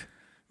ask.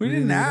 We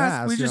didn't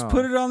ask. We just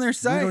put it on their We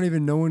site. don't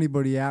even know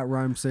anybody at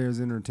Rhymesayers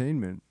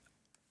Entertainment.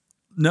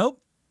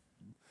 Nope.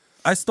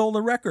 I stole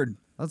a record,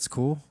 That's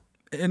cool.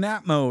 an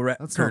Atmo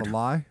record. That's not a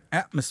lie.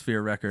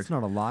 Atmosphere record. It's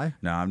not a lie.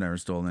 No, I've never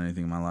stolen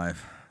anything in my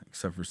life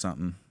except for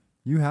something.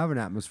 You have an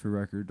Atmosphere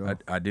record, though.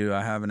 I do.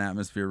 I have an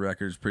Atmosphere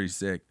record. It's pretty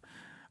sick.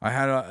 I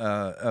had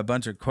a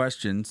bunch of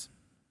questions.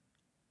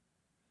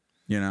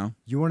 You know?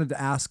 You wanted to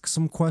ask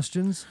some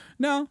questions?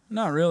 No,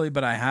 not really,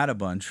 but I had a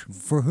bunch.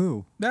 For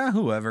who?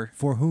 Whoever.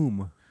 For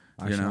whom?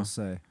 I You shall know.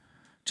 say.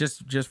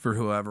 Just for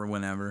whoever,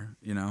 whenever,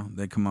 you know,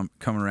 they come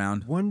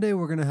around. One day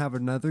we're gonna have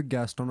another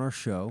guest on our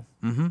show,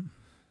 Mm-hmm.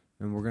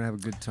 and we're gonna have a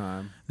good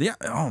time. Yeah.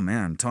 Oh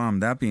man, Tom.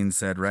 That being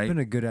said, right? It's been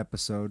a good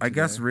episode. I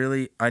guess today.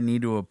 really I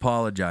need to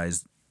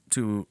apologize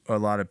to a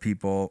lot of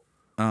people.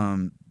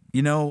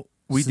 You know,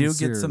 we do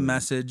get some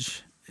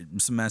Sincerely.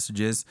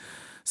 messages.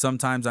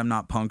 Sometimes I'm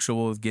not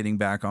punctual with getting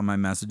back on my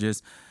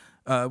messages.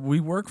 We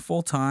work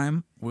full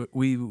time.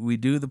 We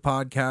do the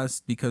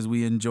podcast because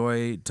we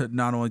enjoy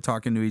not only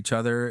talking to each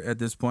other at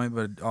this point,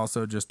 but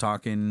also just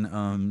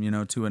talking, you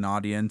know, to an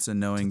audience and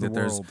knowing the that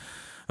there's world.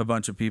 a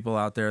bunch of people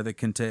out there that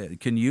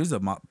can use a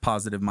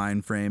positive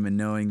mind frame, and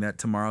knowing that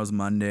tomorrow's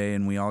Monday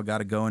and we all got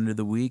to go into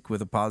the week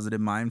with a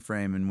positive mind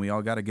frame, and we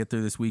all got to get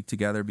through this week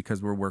together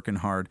because we're working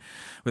hard.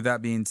 With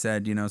that being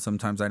said, you know,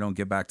 sometimes I don't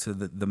get back to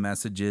the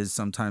messages.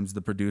 Sometimes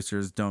the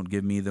producers don't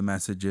give me the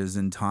messages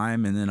in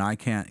time, and then I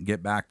can't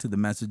get back to the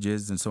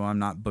messages, and so I'm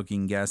not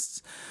booking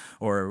guests,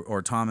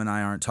 or Tom and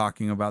I aren't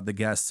talking about the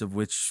guests of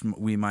which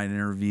we might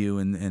interview,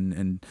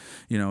 and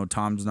you know,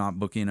 Tom's not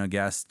booking a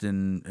guest,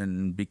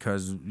 and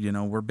because, you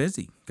know, we're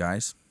busy,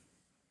 guys.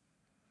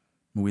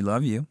 We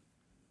love you.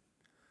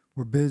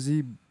 We're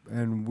busy,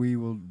 and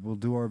we'll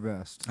do our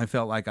best. I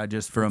felt like I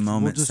just for a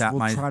moment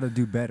We'll try to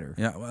do better.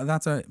 Yeah,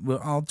 well,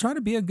 I'll try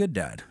to be a good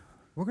dad.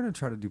 We're gonna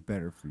try to do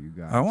better for you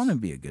guys. I want to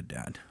be a good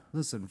dad.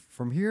 Listen,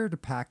 from here to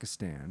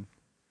Pakistan,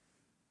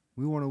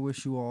 we want to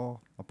wish you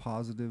all a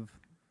positive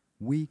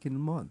week and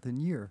month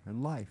and year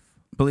and life.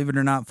 Believe it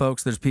or not,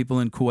 folks, there's people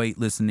in Kuwait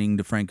listening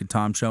to Frank and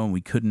Tom show, and we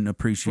couldn't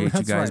appreciate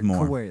you guys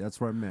more. Kuwait, that's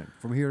what I meant.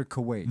 From here to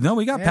Kuwait. No,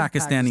 we got And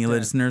Pakistani Pakistan.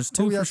 listeners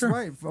too, Oh, for that's sure.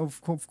 right.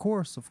 Of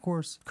course. Of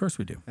course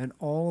we do. And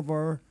all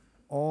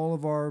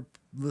of our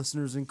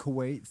listeners in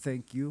Kuwait,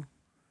 thank you.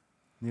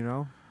 You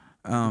know,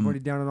 everybody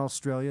down in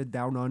Australia,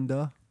 down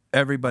under.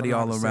 Everybody I don't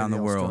know all how to say around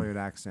the world. Australian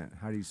accent.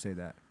 How do you say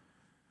that?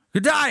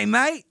 Good day,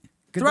 mate.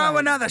 Good throw day.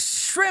 another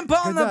shrimp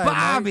on Good the day,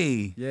 barbie.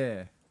 mate.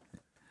 Yeah.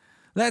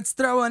 Let's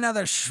throw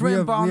another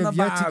shrimp on we the have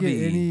yet to barbie.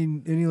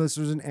 get any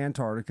listeners in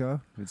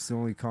Antarctica. It's the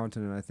only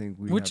continent I think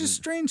we Which is haven't-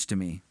 strange to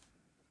me.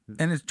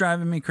 And it's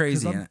driving me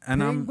crazy. 'Cause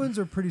penguins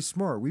are pretty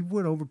smart. We've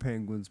went over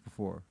penguins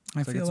before.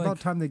 I It's feel it's about like-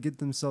 time they get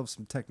themselves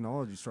some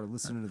technology. Start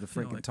listening to the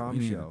Frank and Tom we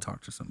need show. to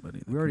talk to somebody.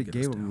 that We already can get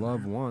us gave them down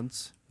love there.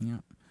 once. Yeah.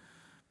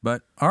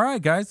 But all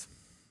right, guys.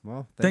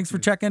 Well, Thanks for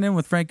you. checking in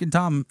with Frank and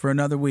Tom for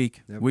another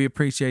week. Yep. We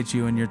appreciate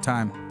you and your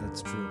time.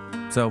 That's true.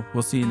 So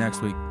we'll see you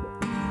next week.